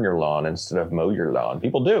could burn your lawn instead of mow your lawn.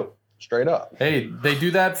 People do, straight up. Hey, they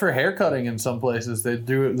do that for hair cutting in some places. They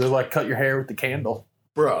do it. They're like cut your hair with the candle.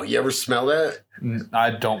 Bro, you ever smell that?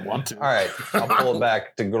 I don't want to. All right, I'll pull it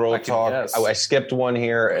back to Grow I can Talk. guess. I skipped one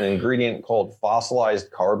here, an ingredient called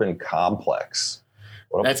fossilized carbon complex.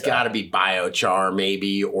 What That's about got to be biochar,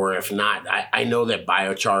 maybe, or if not, I know that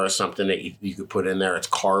biochar is something that you could put in there. It's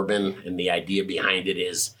carbon, and the idea behind it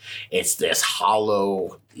is it's these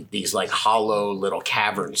hollow little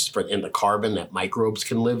caverns in the carbon that microbes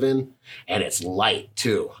can live in, and it's light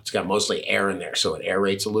too. It's got mostly air in there, so it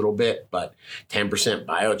aerates a little bit, but 10%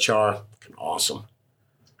 biochar, awesome.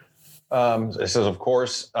 It says, of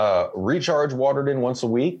course, recharge watered in once a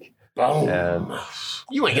week. Oh, And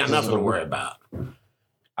you ain't got nothing to worry about.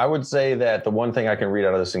 I would say that the one thing I can read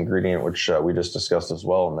out of this ingredient, which we just discussed as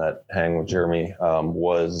well in that hang with Jeremy,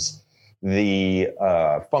 was the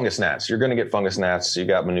fungus gnats. You're going to get fungus gnats. You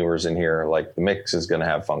got manures in here. Like the mix is going to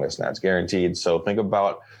have fungus gnats, guaranteed. So think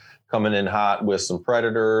about coming in hot with some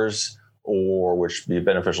predators, or which would be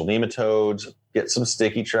beneficial nematodes. Get some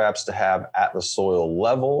sticky traps to have at the soil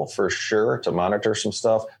level for sure to monitor some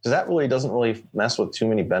stuff. Because that really doesn't really mess with too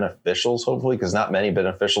many beneficials, hopefully, because not many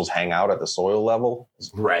beneficials hang out at the soil level.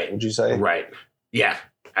 Right. Would you say? Right. Yeah.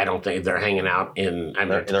 I don't think they're hanging out in. I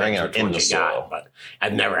mean, They're hanging out in the soil. but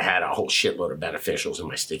I've never had a whole shitload of beneficials in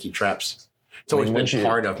my sticky traps. It's always been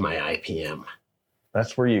part of my IPM.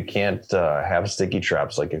 That's where you can't have sticky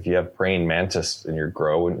traps. Like if you have praying mantis in your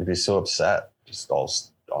grow, wouldn't you be so upset? Just all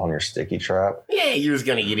on your sticky trap. Yeah, you was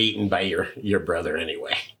gonna get eaten by your brother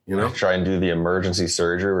anyway. You know, Try and do the emergency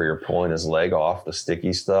surgery where you're pulling his leg off the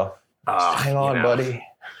sticky stuff. Just hang on, buddy.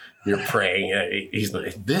 You're praying. He's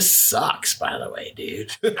like, this sucks, by the way,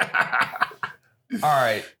 dude. All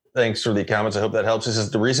right. Thanks for the comments. I hope that helps. This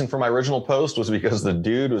is the reason for my original post was because the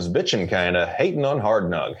dude was bitching, kind of hating on Hard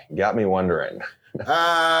Nug. Got me wondering.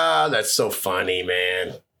 That's so funny,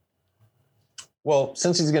 man. Well,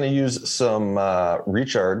 since he's going to use some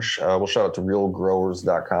recharge, we'll shout out to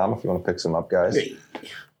realgrowers.com if you want to pick some up, guys. Hey.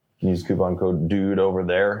 You can use coupon code DUDE over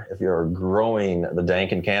there. If you're growing the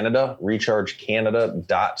dank in Canada,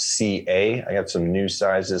 rechargecanada.ca. I got some new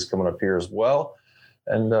sizes coming up here as well.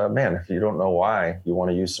 And man, if you don't know why you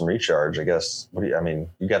want to use some recharge, I guess, you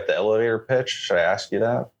got the elevator pitch. Should I ask you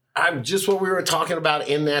that? I'm just what we were talking about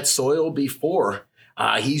in that soil before.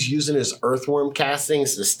 He's using his earthworm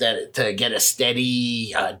castings to get a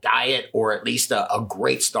steady diet, or at least a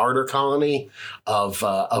great starter colony of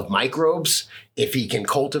microbes. If he can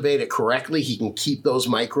cultivate it correctly, he can keep those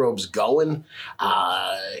microbes going.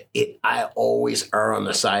 I always err on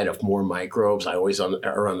the side of more microbes. I always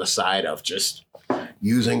err on the side of just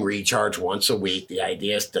using recharge once a week. The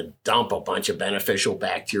idea is to dump a bunch of beneficial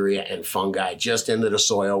bacteria and fungi just into the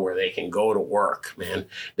soil where they can go to work, man.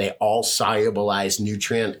 They all solubilize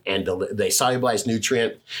nutrient, and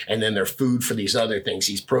and then they're food for these other things,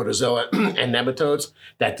 these protozoa and nematodes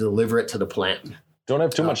that deliver it to the plant. Don't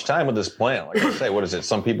have too much time with this plant. Like I say, what is it?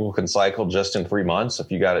 Some people can cycle just in 3 months.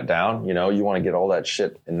 If you got it down, you want to get all that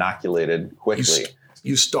shit inoculated quickly.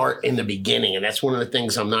 You start in the beginning, and that's one of the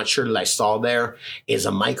things I'm not sure that I saw there is a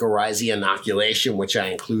mycorrhizae inoculation, which I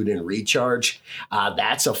include in recharge.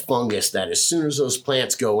 That's a fungus that as soon as those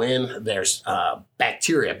plants go in, there's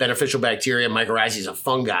bacteria, beneficial bacteria, mycorrhizae, a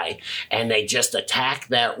fungi, and they just attack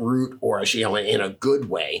that root, or in a good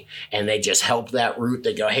way, and they just help that root.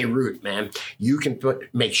 They go, hey, root, man, you can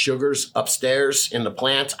make sugars upstairs in the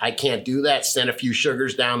plant. I can't do that. Send a few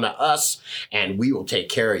sugars down to us, and we will take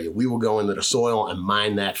care of you. We will go into the soil and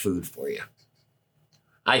mine that food for you.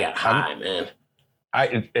 I got high, man.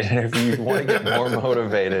 If you want to get more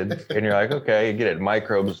motivated and you're like, okay, get it,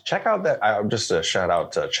 microbes, check out that. Just a shout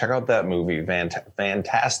out to check out that movie,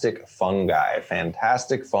 Fantastic Fungi.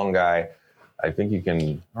 Fantastic Fungi. I think you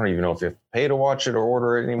can, I don't even know if you have to pay to watch it or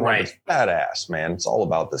order it anymore. Right. It's badass, man. It's all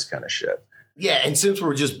about this kind of shit. Yeah, and since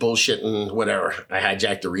we're just bullshitting, whatever, I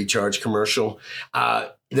hijacked the recharge commercial.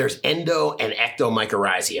 There's endo and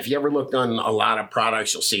ectomycorrhizae. If you ever looked on a lot of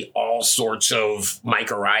products, you'll see all sorts of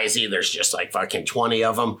mycorrhizae. There's just like fucking 20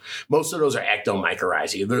 of them. Most of those are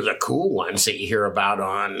ectomycorrhizae. They're the cool ones that you hear about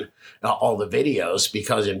on all the videos,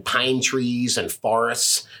 because in pine trees and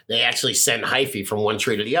forests, they actually send hyphae from one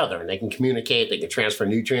tree to the other, and they can communicate. They can transfer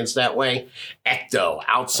nutrients that way. Ecto,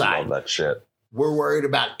 outside. I love that shit. We're worried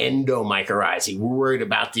about endomycorrhizae. We're worried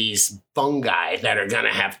about these fungi that are going to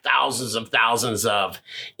have thousands of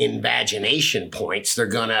invagination points. They're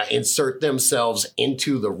going to insert themselves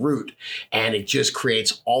into the root, and it just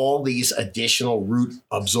creates all these additional root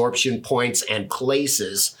absorption points and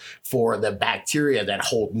places for the bacteria that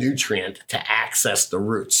hold nutrient to access the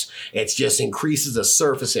roots. It just increases the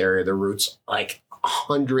surface area of the roots like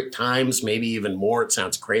 100 times, maybe even more. It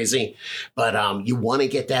sounds crazy, but you want to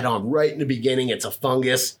get that on right in the beginning. It's a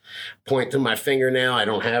fungus. Point to my fingernail. I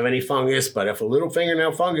don't have any fungus, but if a little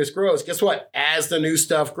fingernail fungus grows, guess what? As the new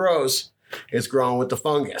stuff grows, it's growing with the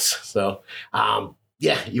fungus. So,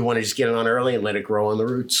 you want to just get it on early and let it grow on the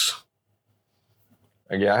roots.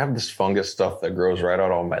 Yeah, I have this fungus stuff that grows right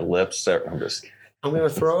out on my lips. I'm going to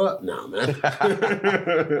throw up? No, man.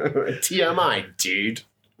 TMI, dude.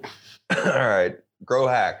 All right. Grow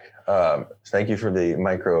hack. Thank you for the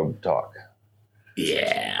microbe talk.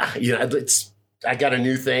 Yeah. I got a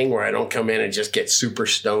new thing where I don't come in and just get super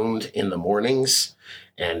stoned in the mornings.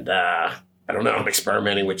 And I don't know. I'm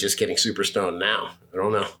experimenting with just getting super stoned now. I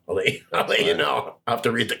don't know. I'll let you know. I'll have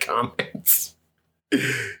to read the comments.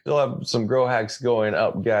 Still have some grow hacks going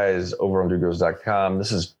up, guys, over on dudegrows.com.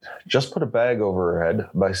 This is Just Put a Bag Over Her Head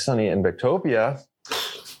by Sunny in Bactopia.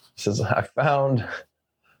 Says, I found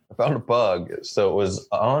a bug. So it was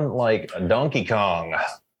on like a Donkey Kong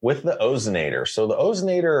with the ozonator. So the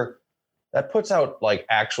ozonator, that puts out like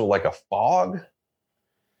actual like a fog?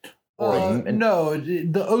 No,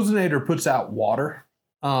 the ozonator puts out water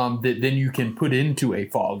that then you can put into a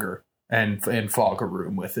fogger and fog a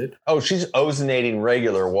room with it. Oh, she's ozonating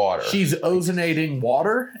regular water. She's ozonating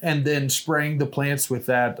water and then spraying the plants with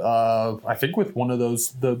that, I think with one of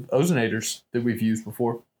the ozonators that we've used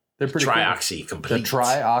before. They're pretty Trioxy cool. Complete. The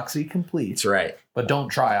Trioxy Complete. That's right. But don't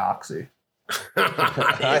try Oxy.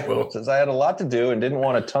 Since I had a lot to do and didn't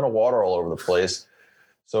want a ton of water all over the place,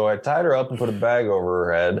 so I tied her up and put a bag over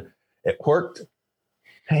her head. It worked.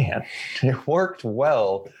 Man, it worked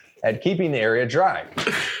well at keeping the area dry.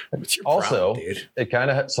 Also, it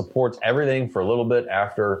kind of supports everything for a little bit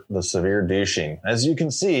after the severe douching. As you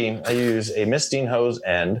can see, I use a misting hose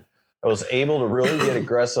end. I was able to really get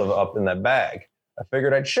aggressive up in that bag. I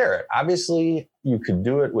figured I'd share it. Obviously, you could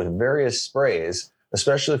do it with various sprays,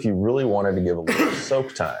 especially if you really wanted to give a little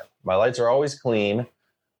soak time. My lights are always clean.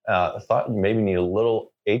 I thought you maybe need a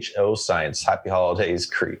little HO science. Happy holidays,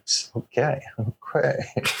 creeps. Okay.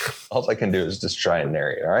 All I can do is just try and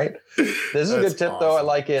narrate. All right. This is a good tip, though. I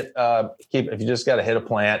like it. If you just got to hit a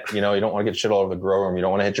plant, you don't want to get shit all over the grow room. You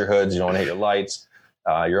don't want to hit your hoods. You don't want to hit your lights.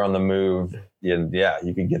 You're on the move. And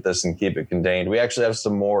you can get this and keep it contained. We actually have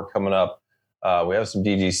some more coming up. We have some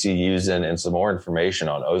DGC using and some more information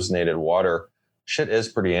on ozonated water. Shit is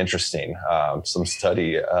pretty interesting. Some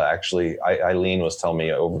study, actually, Eileen was telling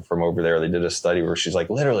me from over there, they did a study where she's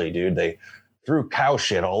like, literally, dude, they threw cow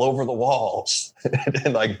shit all over the walls.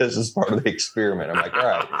 And like, this is part of the experiment. I'm like, all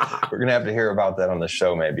right, we're going to have to hear about that on the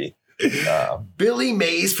show, maybe. Billy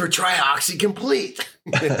Mays for Trioxy Complete.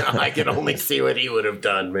 I can only see what he would have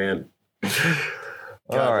done, man.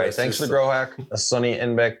 All right. Thanks for the grow hack. Sunny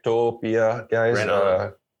in Bactopia, guys.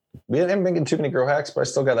 Right we haven't been getting too many grow hacks, but I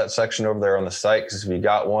still got that section over there on the site. Because if you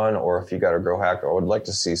got one or if you got a grow hack, I would like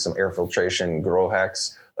to see some air filtration grow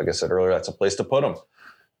hacks. Like I said earlier, that's a place to put them.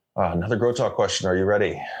 Another grow talk question. Are you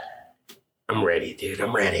ready? I'm ready, dude.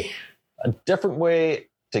 I'm ready. A different way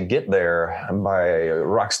to get there by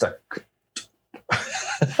Rockstack.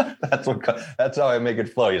 That's how I make it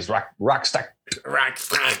flow. Is Rockstack.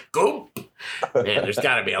 Rockstack. Go. Man, there's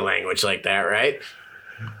got to be a language like that, right?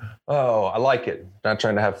 Oh, I like it. Not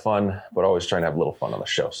trying to have fun, but always trying to have a little fun on the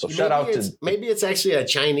show. So shout out to... Maybe it's actually a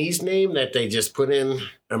Chinese name that they just put in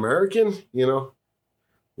American,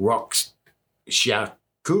 Rockstaku.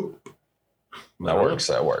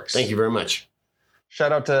 That works. Thank you very much.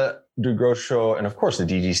 Shout out to Dude Grow Show and, of course, the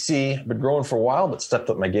DGC. Been growing for a while, but stepped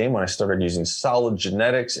up my game when I started using solid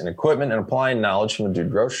genetics and equipment and applying knowledge from the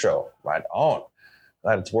Dude Grow Show. Right on.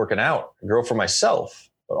 Glad it's working out. I grow for myself,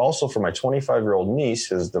 but also for my 25-year-old niece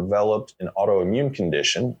who has developed an autoimmune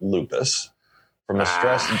condition, lupus, from the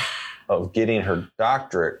stress of getting her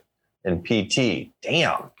doctorate in PT.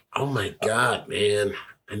 Damn. Oh, my God, man.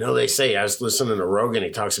 I know they say, I was listening to Rogan, he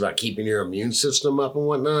talks about keeping your immune system up and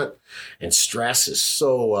whatnot. And stress is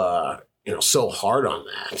so, so hard on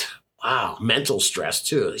that. Wow. Mental stress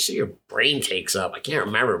too. They say your brain takes up, I can't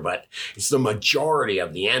remember, but it's the majority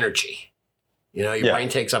of the energy. Your brain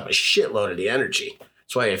takes up a shitload of the energy.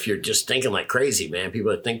 That's why if you're just thinking like crazy, man,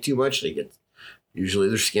 people that think too much, usually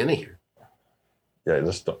they're skinny. Yeah,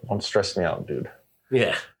 just don't stress me out, dude.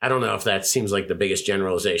 Yeah, I don't know if that seems like the biggest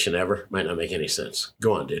generalization ever. Might not make any sense.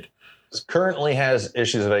 Go on, dude. Currently has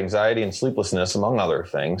issues of anxiety and sleeplessness, among other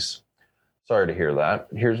things. Sorry to hear that.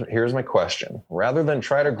 Here's my question. Rather than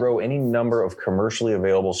try to grow any number of commercially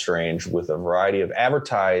available strains with a variety of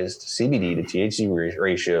advertised CBD to THC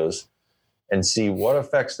ratios and see what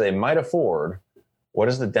effects they might afford, what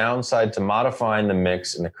is the downside to modifying the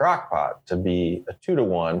mix in the crock pot to be a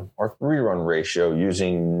 2-to-1 or 3-to-1 ratio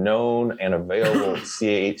using known and available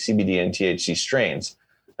CBD and THC strains?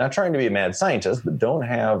 Not trying to be a mad scientist, but don't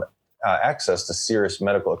have access to serious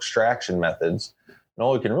medical extraction methods. And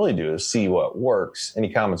all we can really do is see what works.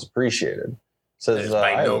 Any comments appreciated? Says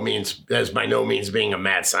that's by no means being a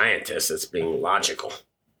mad scientist. It's being logical.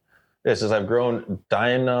 It says, I've grown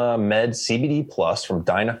Dynamed CBD Plus from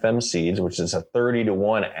Dynafem Seeds, which is a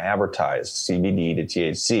 30-to-1 advertised CBD to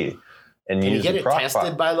THC. And can you get it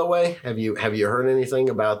tested, by the way? Have you heard anything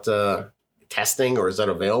about testing, or is that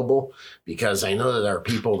available? Because I know that there are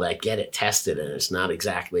people that get it tested and it's not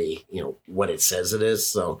exactly, what it says it is.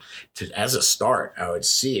 So as a start, I would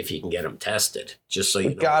see if you can get them tested, just so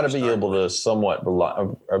you got to be able to somewhat rely.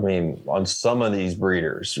 I mean, on some of these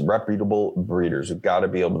breeders, reputable breeders, we've got to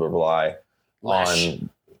be able to rely on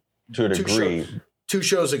to a degree. 2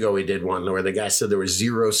 shows ago, we did one where the guy said there was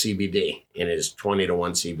 0 CBD in his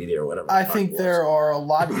 20-to-1 CBD or whatever. I think there are a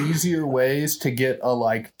lot easier ways to get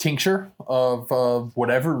a tincture of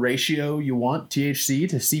whatever ratio you want, THC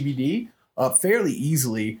to CBD, fairly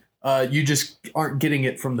easily. You just aren't getting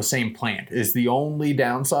it from the same plant is the only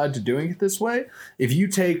downside to doing it this way. If you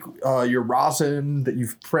take your rosin that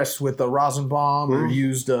you've pressed with a rosin bomb or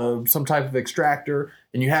used some type of extractor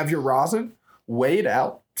and you have your rosin, weigh it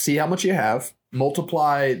out, see how much you have,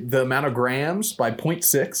 multiply the amount of grams by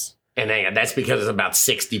 0.6. And that's because it's about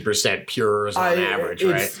 60% pures on average,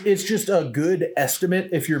 right? It's just a good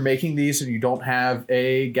estimate if you're making these and you don't have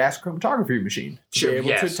a gas chromatography machine to be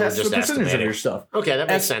able to test the percentage of your stuff. Okay, that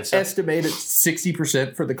makes sense. Estimate it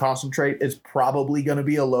 60% for the concentrate. It's probably going to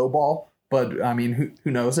be a low ball, but I mean,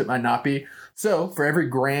 who knows? It might not be. So for every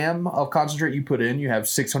gram of concentrate you put in, you have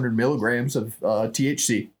 600 milligrams of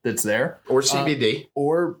THC that's there. Or CBD.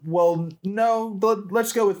 No, but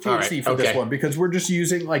let's go with THC for this one because we're just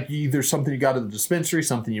using either something you got at the dispensary,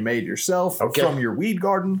 something you made yourself from your weed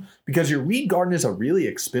garden, because your weed garden is a really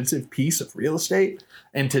expensive piece of real estate.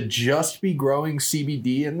 And to just be growing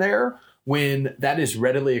CBD in there when that is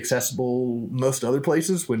readily accessible most other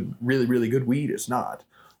places, when really, really good weed is not.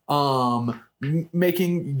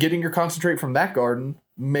 Getting your concentrate from that garden,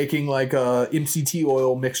 making a MCT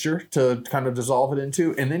oil mixture to kind of dissolve it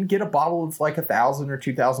into, and then get a bottle of 1,000 or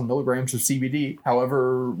 2,000 milligrams of CBD,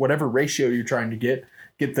 whatever ratio you're trying to get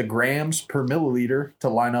the grams per milliliter to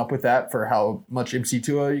line up with that for how much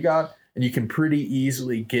MCT oil you got. And you can pretty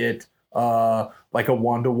easily get a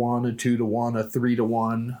 1-to-1, a 2-to-1, a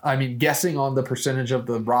 3-to-1. I mean, guessing on the percentage of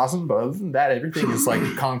the rosin, but other than that, everything is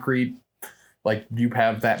concrete. You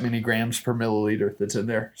have that many grams per milliliter that's in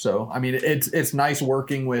there. So, I mean, it's nice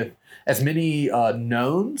working with as many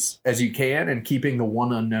knowns as you can and keeping the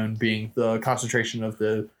one unknown being the concentration of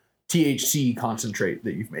the THC concentrate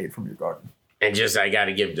that you've made from your garden. And I got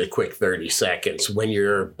to give the quick 30 seconds. When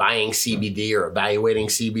you're buying CBD or evaluating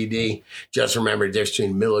CBD, just remember the difference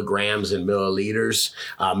between milligrams and milliliters.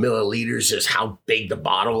 Milliliters is how big the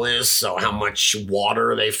bottle is, so how much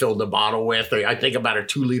water they filled the bottle with. I think about a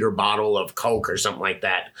 2-liter bottle of Coke or something like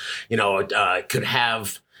that. It could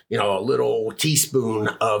have, a little teaspoon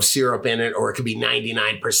of syrup in it, or it could be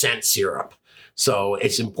 99% syrup. So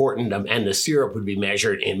it's important, and the syrup would be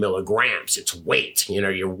measured in milligrams. It's weight.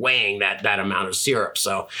 You're weighing that amount of syrup.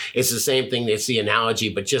 So it's the same thing. It's the analogy,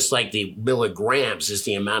 but just like the milligrams is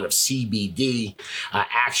the amount of CBD,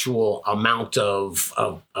 actual amount of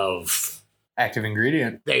active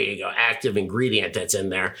ingredient. There you go. Active ingredient that's in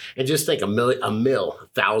there. And just think a mil,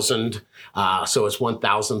 1,000. So it's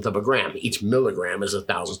 1,000th of a gram. Each milligram is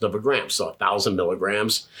 1,000th of a gram. So 1,000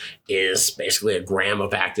 milligrams is basically a gram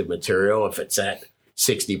of active material. If it's at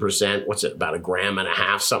 60%, what's it, about 1.5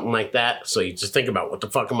 grams, something like that. So you just think about what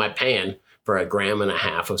the fuck am I paying for 1.5 grams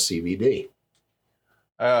of CBD?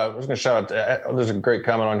 I was going to shout out, there's a great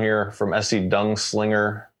comment on here from SC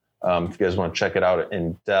Dungslinger. If you guys want to check it out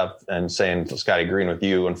in depth, and saying, Scotty, agreeing with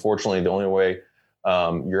you, unfortunately, the only way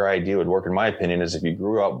your idea would work, in my opinion, is if you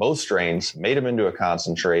grew out both strains, made them into a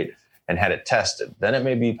concentrate, and had it tested. Then it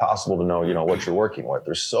may be possible to know, what you're working with.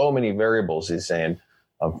 There's so many variables, he's saying,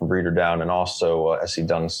 from breeder down, and also SC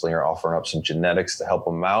Dunslinger offering up some genetics to help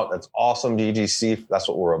them out. That's awesome, DGC. That's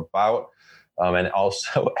what we're about. And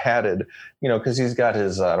also added, because he's got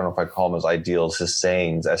his, I don't know if I'd call them his ideals, his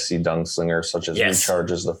sayings, SC Dunslinger, such as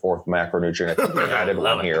recharges the 4th macronutrient. I think I added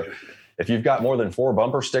one here. If you've got more than 4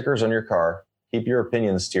 bumper stickers on your car, keep your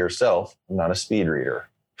opinions to yourself. I'm not a speed reader.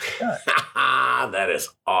 That is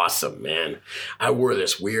awesome, man. I wore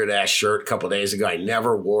this weird ass shirt a couple days ago. I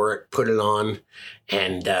never wore it, put it on.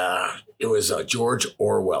 And it was a George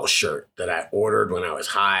Orwell shirt that I ordered when I was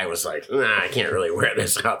high. I was like, I can't really wear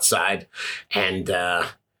this outside. And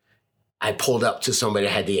I pulled up to somebody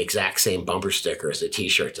that had the exact same bumper sticker as the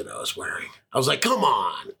t-shirt that I was wearing. I was like, come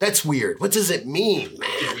on, that's weird. What does it mean,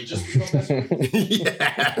 man?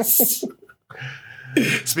 Yes.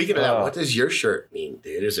 Speaking of that, what does your shirt mean,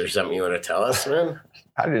 dude? Is there something you want to tell us, man?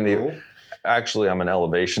 I didn't even. Actually, I'm an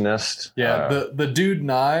elevationist. Yeah, the dude and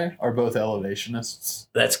I are both elevationists.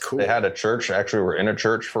 That's cool. They had a church. Actually, we're in a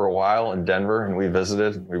church for a while in Denver, and we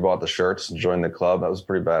visited. We bought the shirts and joined the club. That was a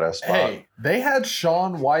pretty badass spot. Hey, they had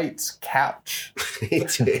Shaun White's couch. They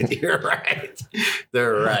did. You're right.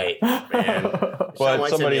 They're right, man. But Shaun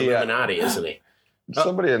White's somebody, in the Illuminati, isn't he?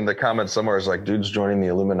 Somebody in the comments somewhere is like, dude's joining the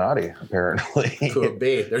Illuminati, apparently. Could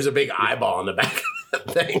be. There's a big eyeball on the back of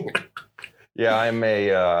that thing. Yeah, I'm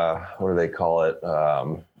a, what do they call it?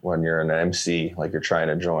 When you're an MC, like you're trying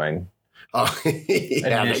to join. Oh,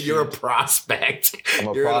 yeah, you're a prospect. I'm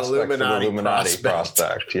a you're prospect an for the Illuminati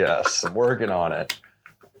prospect. Yes, I'm working on it.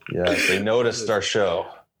 Yes, they noticed our show.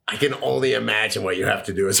 I can only imagine what you have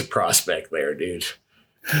to do as a prospect there, dude.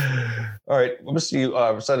 All right, let's see.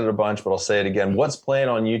 I've said it a bunch, but I'll say it again. What's playing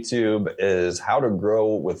on YouTube is how to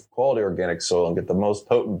grow with quality organic soil and get the most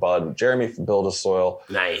potent bud. Jeremy from Build a Soil.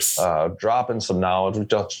 Nice. Dropping some knowledge. We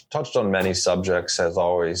touched on many subjects as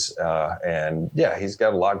always. And yeah, he's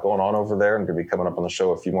got a lot going on over there and going to be coming up on the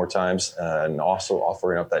show a few more times. And also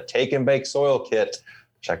offering up that Take and Bake Soil Kit.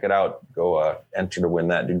 Check it out. Go enter to win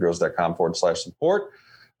that. dudegrows.com/support.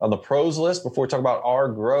 On the pros list, before we talk about our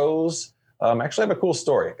grows, actually, I have a cool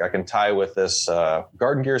story I can tie with this.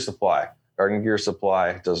 Garden Gear Supply. Garden Gear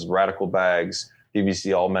Supply does radical bags,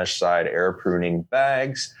 PVC all mesh side, air pruning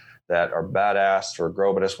bags that are badass for a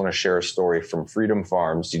grow. But I just want to share a story from Freedom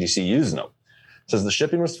Farms, DDC using them. It says the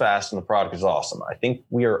shipping was fast and the product is awesome. I think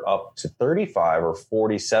we are up to 35 or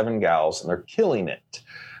 47 gals and they're killing it.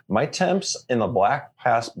 My temps in the black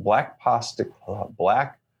plastic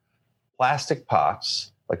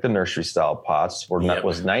pots, like the nursery style pots,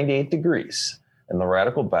 was 98 degrees and the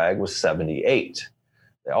radical bag was 78.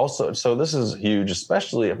 They also, so this is huge,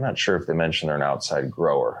 especially, I'm not sure if they mentioned they're an outside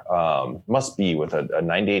grower. Must be with a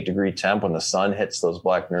 98 degree temp when the sun hits those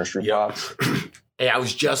black nursery pots. Hey, I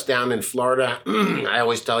was just down in Florida. I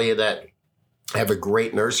always tell you that I have a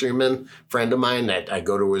great nurseryman friend of mine that I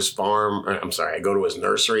go to his farm. I go to his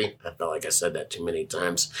nursery. I felt like I said that too many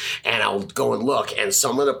times. And I'll go and look. And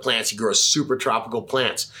some of the plants, he grows super tropical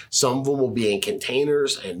plants. Some of them will be in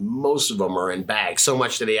containers and most of them are in bags, so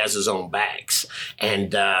much that he has his own bags.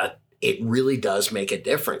 And it really does make a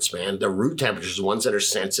difference, man. The root temperatures, the ones that are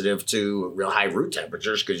sensitive to real high root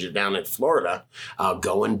temperatures, because you're down in Florida,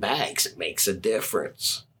 go in bags. It makes a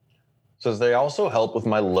difference. Says they also help with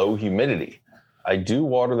my low humidity. I do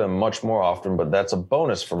water them much more often, but that's a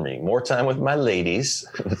bonus for me. More time with my ladies.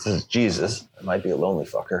 This is Jesus. I might be a lonely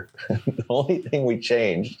fucker. The only thing we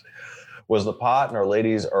changed was the pot, and our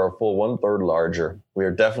ladies are a full 1/3 larger. We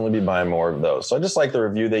are definitely be buying more of those. So I just like the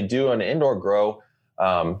review. They do an indoor grow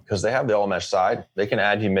because they have the all mesh side. They can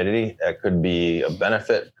add humidity. That could be a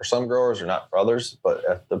benefit for some growers or not for others.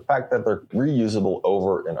 But the fact that they're reusable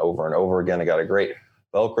over and over and over again, they got a great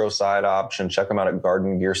Velcro side option. Check them out at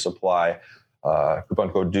Garden Gear Supply.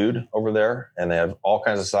 Coupon code DUDE over there, and they have all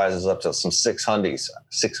kinds of sizes up to some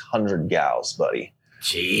 600 gals, buddy.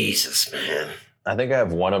 Jesus, man. I think I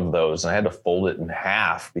have one of those, and I had to fold it in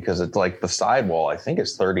half because it's like the sidewall, I think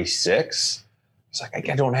it's 36. It's like,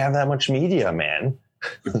 I don't have that much media, man.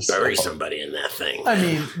 Bury somebody in that thing. I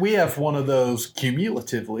mean, we have one of those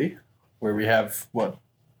cumulatively where we have what?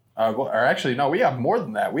 Or actually, no, we have more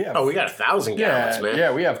than that. We got 1,000 gallons, man.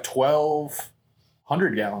 Yeah, we have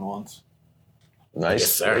 1,200 gallon ones. Nice.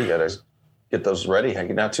 Yes, sir. You gotta get those ready.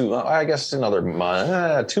 Now, I guess another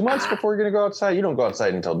month, 2 months before you're gonna go outside. You don't go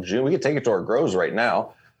outside until June. We could take it to our grows right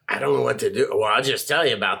now. I don't know what to do. Well, I'll just tell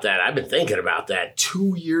you about that. I've been thinking about that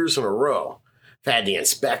 2 years in a row. I've had the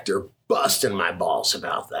inspector busting my balls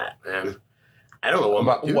about that, man. I don't know what I'm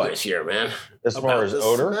About going to do what? this year, man. As far About as the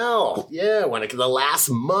odor? smell. Yeah, the last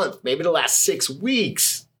month, maybe the last 6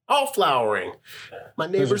 weeks, all flowering. My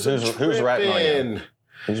neighbors who's ratting on you? tripping.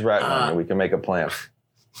 Who's ratting on you? We can make a plan.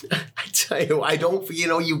 I tell you, I don't,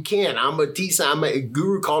 you can't. A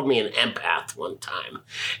guru called me an empath one time.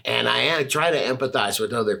 And I try to empathize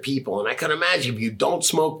with other people. And I can imagine if you don't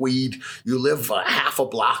smoke weed, you live half a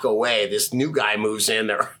block away. This new guy moves in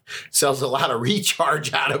there, sells a lot of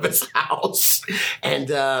recharge out of his house, and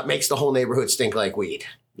makes the whole neighborhood stink like weed.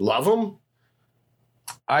 Love him?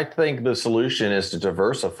 I think the solution is to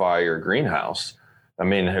diversify your greenhouse. I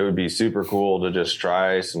mean, it would be super cool to just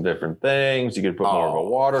try some different things. You could put more of a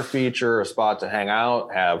water feature, a spot to hang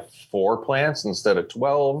out, have 4 plants instead of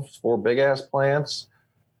 12, 4 big ass plants,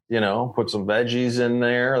 put some veggies in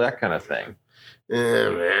there, that kind of thing.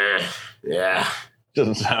 Yeah.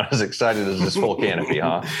 Doesn't sound as excited as this full canopy,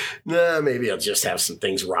 huh? Nah, maybe I'll just have some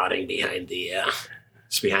things rotting behind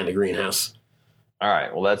the greenhouse. All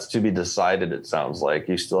right. Well, that's to be decided, it sounds like.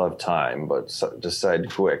 You still have time, but decide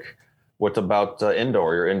quick. What about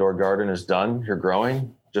indoor? Your indoor garden is done? You're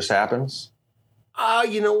growing? Just happens?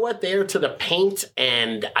 You know what? They're to the paint,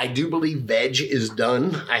 and I do believe veg is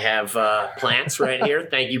done. I have plants right here.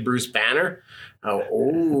 Thank you, Bruce Banner.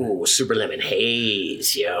 Super lemon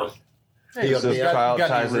haze, yo. Hey, you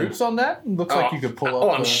got any roots on that? Looks like you could pull up.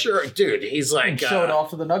 Oh, I'm sure. Dude, he's like... show it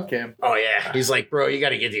off to the nug cam. Oh, yeah. He's like, bro, you got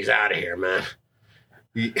to get these out of here, man.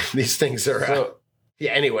 These things are...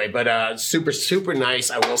 Yeah, anyway, but super, super nice.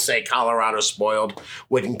 I will say Colorado spoiled.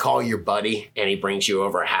 Wouldn't call your buddy, and he brings you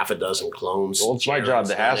over half a dozen clones. Well, it's my job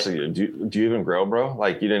to ask you. Do you even grow, bro?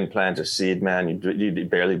 Like, you didn't plant a seed, man. You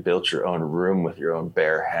barely built your own room with your own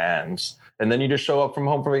bare hands. And then you just show up from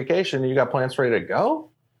home for vacation, and you got plants ready to go?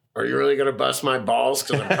 Are you really gonna bust my balls?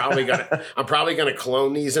 Because I'm probably gonna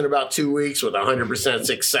clone these in about 2 weeks with 100%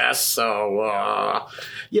 success. So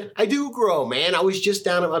yeah, I do grow, man. I was just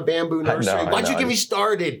down at my bamboo nursery. Why'd you get me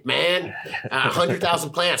started, man? 100,000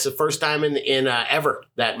 plants. The first time in ever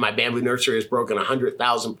that my bamboo nursery has broken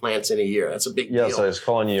 100,000 plants in a year. That's a big deal. Yes, I was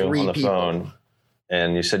calling you on the phone,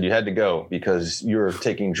 and you said you had to go because you were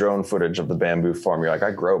taking drone footage of the bamboo farm. You're like,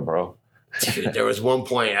 I grow, bro. Dude, there was one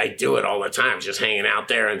point I do it all the time, just hanging out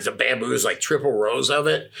there, and the bamboo is like triple rows of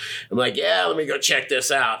it. I'm like, yeah, let me go check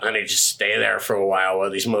this out. And I just stay there for a while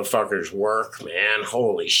these motherfuckers work, man.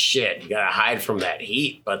 Holy shit. You got to hide from that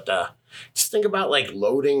heat. But just think about like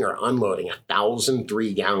loading or unloading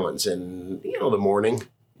 1,003 gallons in, the morning.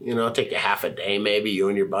 Take you half a day, maybe, you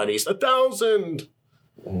and your buddies. 1,000.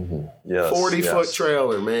 Mm-hmm. Yes, 40-foot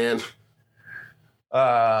trailer, man.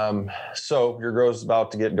 So your grow's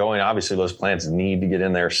about to get going. Obviously, those plants need to get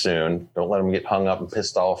in there soon. Don't let them get hung up and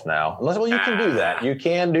pissed off now. You can do that. You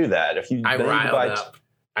can do that. If you I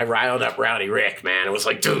riled up Rowdy Rick, man. It was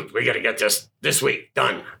like, dude, we got to get this week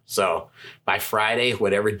done. So by Friday,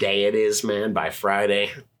 whatever day it is, man, by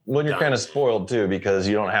Friday. Well, you're kind of spoiled too, because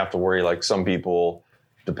you don't have to worry like some people,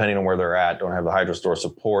 depending on where they're at, don't have the hydro store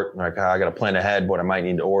support. Like, I got to plan ahead what I might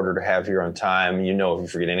need to order to have here on time. If you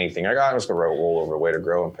forget anything, I'm just going to roll over Way to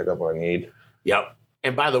Grow and pick up what I need. Yep.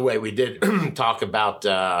 And by the way, we did talk about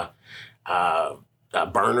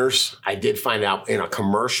burners. I did find out in a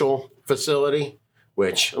commercial facility,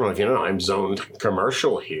 which I don't know if you know, I'm zoned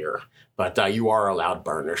commercial here, but you are allowed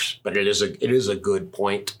burners. But it is a good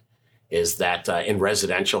point, is that in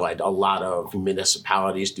residential, a lot of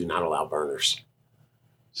municipalities do not allow burners.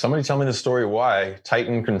 Somebody tell me the story why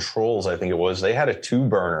Titan Controls, I think it was, they had a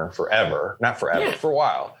 2-burner forever. Not forever, for a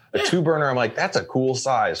while. A 2-burner, I'm like, that's a cool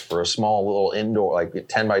size for a small little indoor, like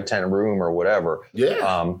 10 by 10 room or whatever.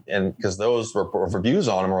 Yeah. And because those reviews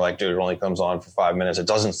on them were like, dude, it only comes on for 5 minutes. It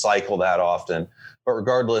doesn't cycle that often. But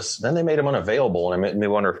regardless, then they made them unavailable. And it made me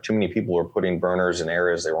wonder if too many people were putting burners in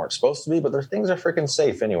areas they weren't supposed to be. But their things are freaking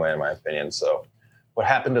safe anyway, in my opinion. So what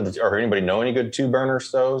happened to or anybody know any good 2-burner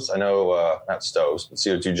stoves? I know, not stoves, but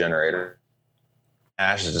CO2 generator.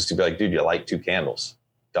 Ash is just to be like, dude, you light 2 candles.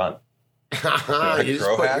 Done. You just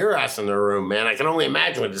put your ass in the room, man. I can only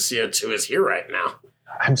imagine what the CO2 is here right now.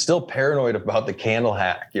 I'm still paranoid about the candle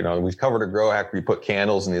hack. We've covered a grow hack where you put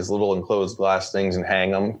candles in these little enclosed glass things and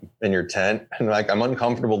hang them in your tent. And like, I'm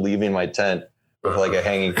uncomfortable leaving my tent with like a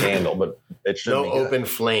hanging candle, but it shouldn't be open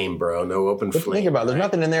flame, bro. No open flame. Think about it. There's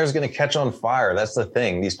nothing in there that's going to catch on fire. That's the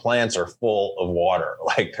thing. These plants are full of water.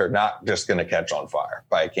 Like, they're not just going to catch on fire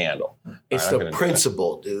by a candle. It's the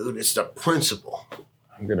principle, dude. It's the principle.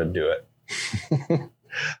 I'm going to do it.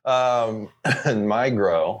 And my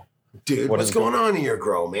grow. Dude, what's going on in your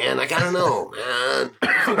grow, man? I got to know, man.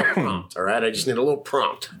 I need a prompt, all right? I just need a little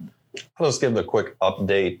prompt. Let's give the quick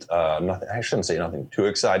update. I shouldn't say nothing too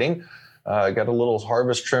exciting. I got a little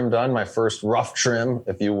harvest trim done. My first rough trim,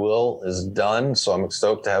 if you will, is done. So I'm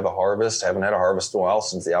stoked to have a harvest. I haven't had a harvest in a while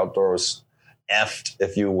since the outdoor was effed,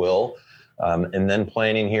 if you will. And then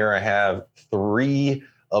planting here, I have 3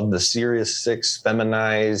 of the Series 6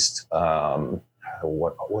 feminized.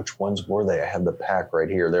 Which ones were they? I have the pack right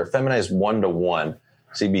here. They're feminized 1-to-1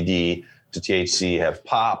 CBD to THC have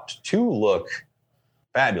popped. 2 look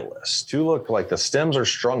fabulous. 2 look like the stems are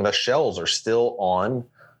strong. The shells are still on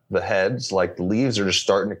the heads. Like the leaves are just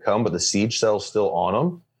starting to come, but the seed cell's still on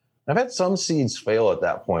them. I've had some seeds fail at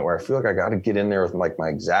that point where I feel like I got to get in there with like my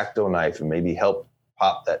X-Acto knife and maybe help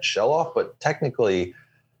pop that shell off. But technically,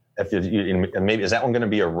 if you maybe is that one going to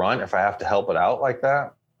be a runt if I have to help it out like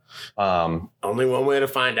that? Only one way to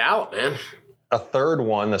find out, man. A third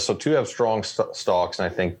one, so 2 have strong stalks, and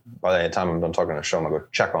I think by the time I'm done talking to show them, I'll go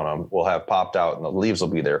check on them. We'll have popped out, and the leaves will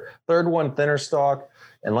be there. Third one, thinner stalk.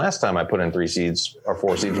 And last time I put in 3 seeds or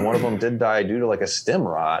 4 seeds, one of them did die due to like a stem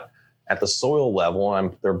rot at the soil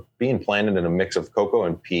level. They're being planted in a mix of cocoa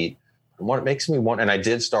and peat. And what it makes me want, and I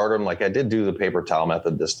did start them, like I did do the paper towel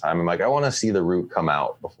method this time. I'm like, I want to see the root come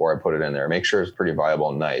out before I put it in there. Make sure it's pretty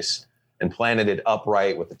viable and nice. And planted it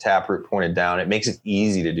upright with the taproot pointed down. It makes it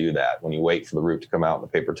easy to do that when you wait for the root to come out in the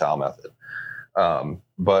paper towel method.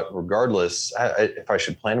 But regardless, if I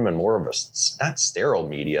should plant them in more of a not sterile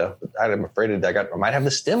media, but I'm afraid I might have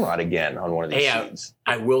the stem rot again on one of these seeds.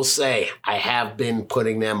 I will say I have been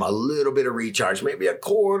putting them a little bit of recharge, maybe a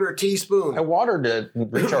quarter teaspoon. I watered it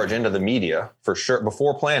recharge into the media for sure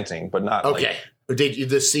before planting, but not okay. Did you,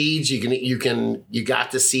 the seeds, you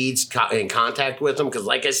got the seeds in contact with them? Because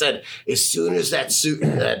like I said, as soon as that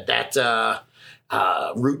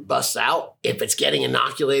root busts out, if it's getting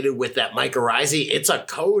inoculated with that mycorrhizae, it's a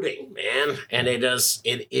coating, man. And it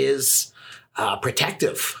is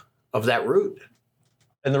protective of that root.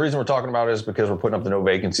 And the reason we're talking about it is because we're putting up the no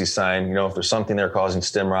vacancy sign. You know, if there's something there causing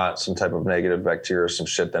stem rot, some type of negative bacteria or some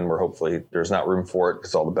shit, then hopefully there's not room for it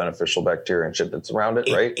because all the beneficial bacteria and shit that's around it,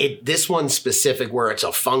 right? This one's specific where it's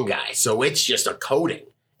a fungi. So it's just a coating.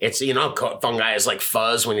 It's, fungi is like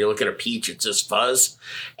fuzz. When you look at a peach, it's just fuzz.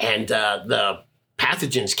 And the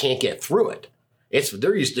pathogens can't get through it.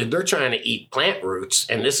 They're trying to eat plant roots.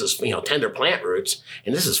 And this is, tender plant roots.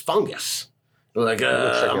 And this is fungus. Like, check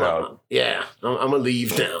it out. I'm gonna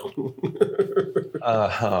leave now.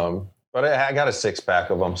 But I got a 6-pack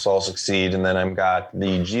of them, so I'll succeed. And then I've got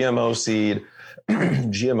the GMO seed,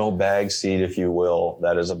 GMO bag seed, if you will.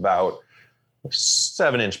 That is about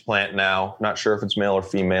 7-inch plant now. Not sure if it's male or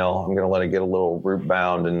female. I'm gonna let it get a little root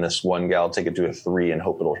bound, and this one gal take it to a 3 and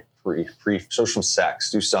hope it'll free social sex,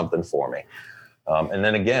 do something for me. And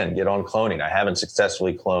then again, get on cloning. I haven't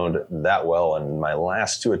successfully cloned that well in my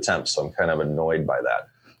last 2 attempts, so I'm kind of annoyed by that.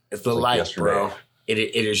 It's the light, bro. It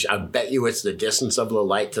is. I bet you it's the distance of the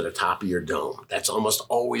light to the top of your dome. That's almost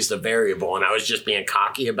always the variable. And I was just being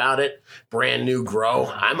cocky about it. Brand new grow.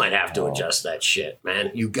 I might have to adjust that shit,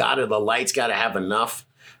 man. The light's got to have enough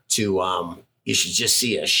to, you should just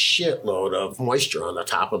see a shitload of moisture on the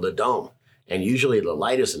top of the dome. And usually the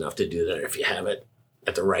light is enough to do that if you have it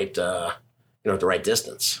at the right, at the right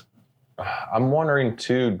distance. I'm wondering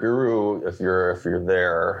too, Guru, if you're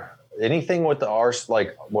there, anything with the R,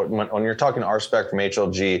 like when you're talking R-Spec from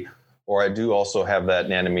HLG, or I do also have that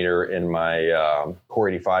nanometer in my Core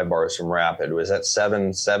 85 bars from Rapid. Was that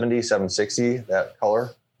 770, 760, that color?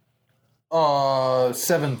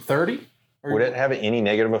 730. Would it have any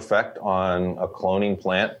negative effect on a cloning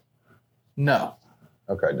plant? No.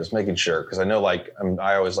 Okay, just making sure, because I know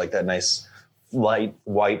I always like that nice light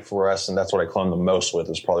white fluorescent. That's what I clone the most with,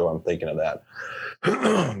 is probably what I'm thinking of that.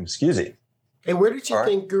 Excuse me. Hey, where did you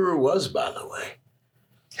think Guru was, by the way?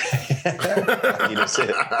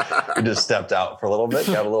 You just stepped out for a little bit,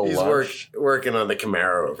 got a little lunch. He's working on the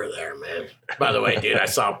Camaro over there, man. By the way, dude, I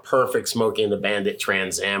saw perfect Smokey and the Bandit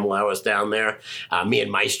Trans Am while I was down there. Me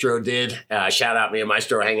and Maestro did. Shout out, me and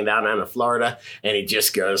Maestro hanging down in Florida, and he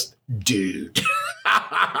just goes, dude.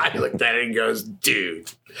 I looked at it and goes,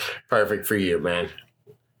 dude. Perfect for you, man.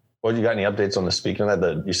 Well, you got any updates on speaking of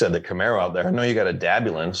that? You said the Camaro out there. I know you got a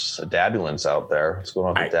Dabulance out there. What's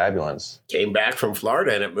going on with Dabulance? Came back from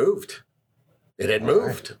Florida and it moved. It had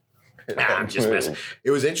moved. I'm just messing.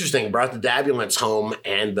 It was interesting. Brought the Dabulance home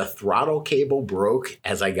and the throttle cable broke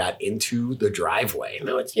as I got into the driveway.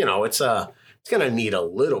 Now it's going to need a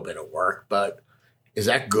little bit of work, but is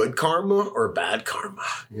that good karma or bad karma?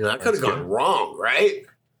 That could have gone wrong, right?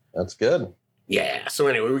 That's good. Yeah. So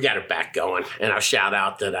anyway, we got it back going. And I'll shout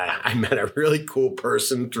out that I met a really cool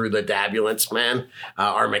person through the Dabulance, man.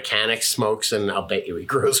 Our mechanic smokes, and I'll bet you he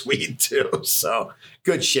grows weed too. So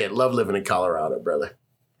good shit. Love living in Colorado, brother.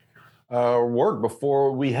 Work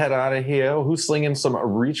before we head out of here. Who's slinging some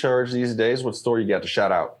recharge these days? What store you got to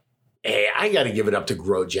shout out? Hey, I got to give it up to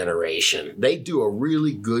Grow Generation. They do a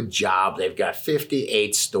really good job. They've got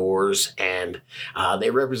 58 stores, and they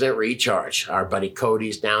represent Recharge. Our buddy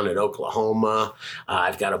Cody's down in Oklahoma.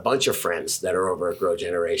 I've got a bunch of friends that are over at Grow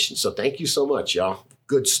Generation. So thank you so much, y'all.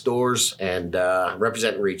 Good stores and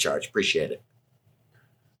representing Recharge. Appreciate it.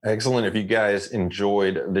 Excellent. If you guys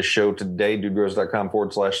enjoyed the show today,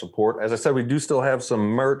 dudegrows.com/support. As I said, we do still have some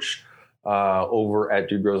merch over at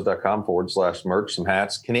dudegrows.com/merch, some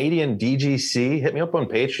hats. Canadian DGC, hit me up on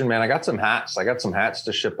Patreon, man. I got some hats. I got some hats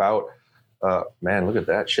to ship out. Man, look at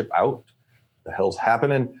that. Ship out. The hell's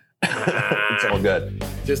happening? It's all good.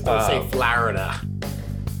 Just don't say Florida.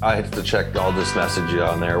 I have to check. I'll just message you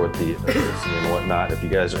on there with the and whatnot if you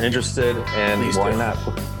guys are interested. And Please why do. not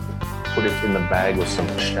put it in the bag with some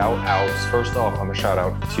shout outs. First off, I'm going to shout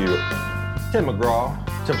out to Tim McGraw.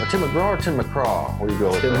 Tim McGraw or Tim McCraw? Where do you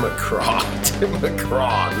go with Tim that? McCraw. Tim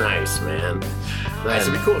McCraw. Nice, man. Nice.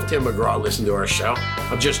 It'd be cool if Tim McGraw listened to our show.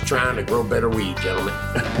 I'm just trying to grow better weed, gentlemen.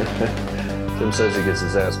 Tim says he gets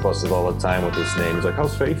his ass busted all the time with this name. He's like,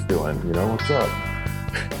 how's Faith doing? You know, what's up?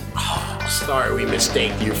 Sorry we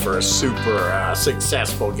mistake you for a super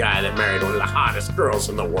successful guy that married one of the hottest girls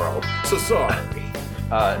in the world. So sorry.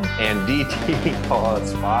 And DT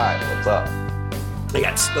Paws 5. What's up? I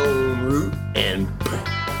got Stone Root and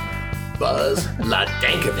Buzz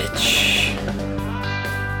Ladankovich.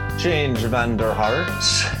 Change Vanderhart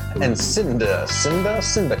and Cinda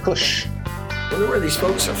Cush. Wonder where these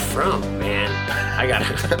folks are from, man. I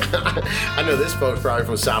know this folk's probably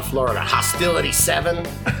from South Florida. Hostility 7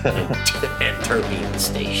 and Turbine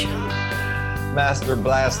Station. Master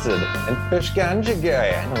Blasted and Fish Ganja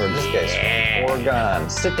Guy. I know where this guy's from. Oregon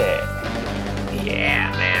City. Yeah,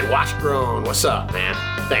 man. Wash Grown. What's up, man?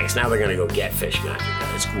 Thanks. Now they're going to go get Fish Ganja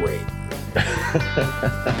Guy. It's great.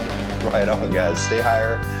 Right on, guys. Stay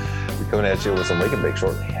higher. We're coming at you with some Wake and Bake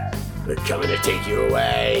shortly. They're coming to take you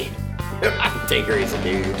away. Take her easy,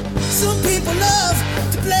 dude. Some people love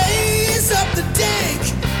to blaze up the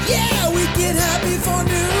dank. Yeah, we get high before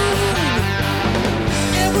noon.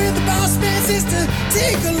 And when the boss man says to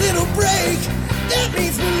take a little break, that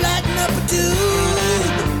means we're lighting up a dude.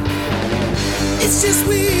 It's just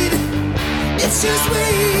weed. It's just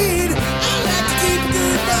weed. I like to keep a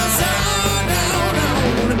good buzz on.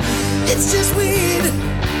 It's just weed.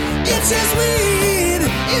 It's just weed.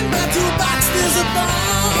 In my toolbox there's a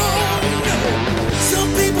bone.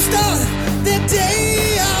 Some people start their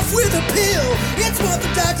day off with a pill. It's what the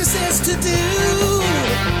doctor says to do.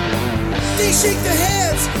 They shake their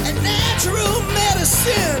heads at natural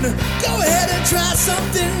medicine. Go ahead and try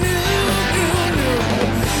something new.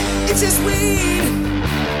 It's just weed.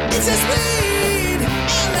 It's just weed.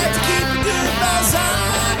 I like to keep a good buzz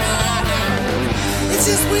on. It's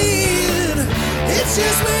just weed. It's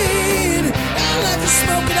just weed. I like to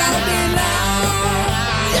smoke it all day long.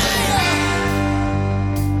 Yeah.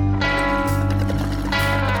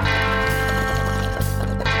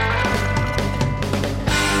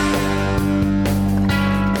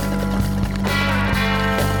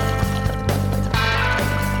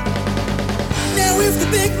 Now if the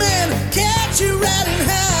big man catch you riding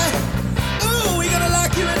high, ooh, we gonna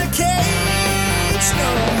lock you in a cage. No.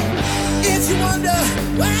 If you wonder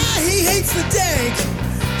why he hates the dank,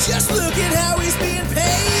 just look at how he's being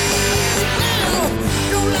paid. Now,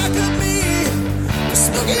 don't lock up me for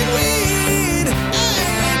smoking weed.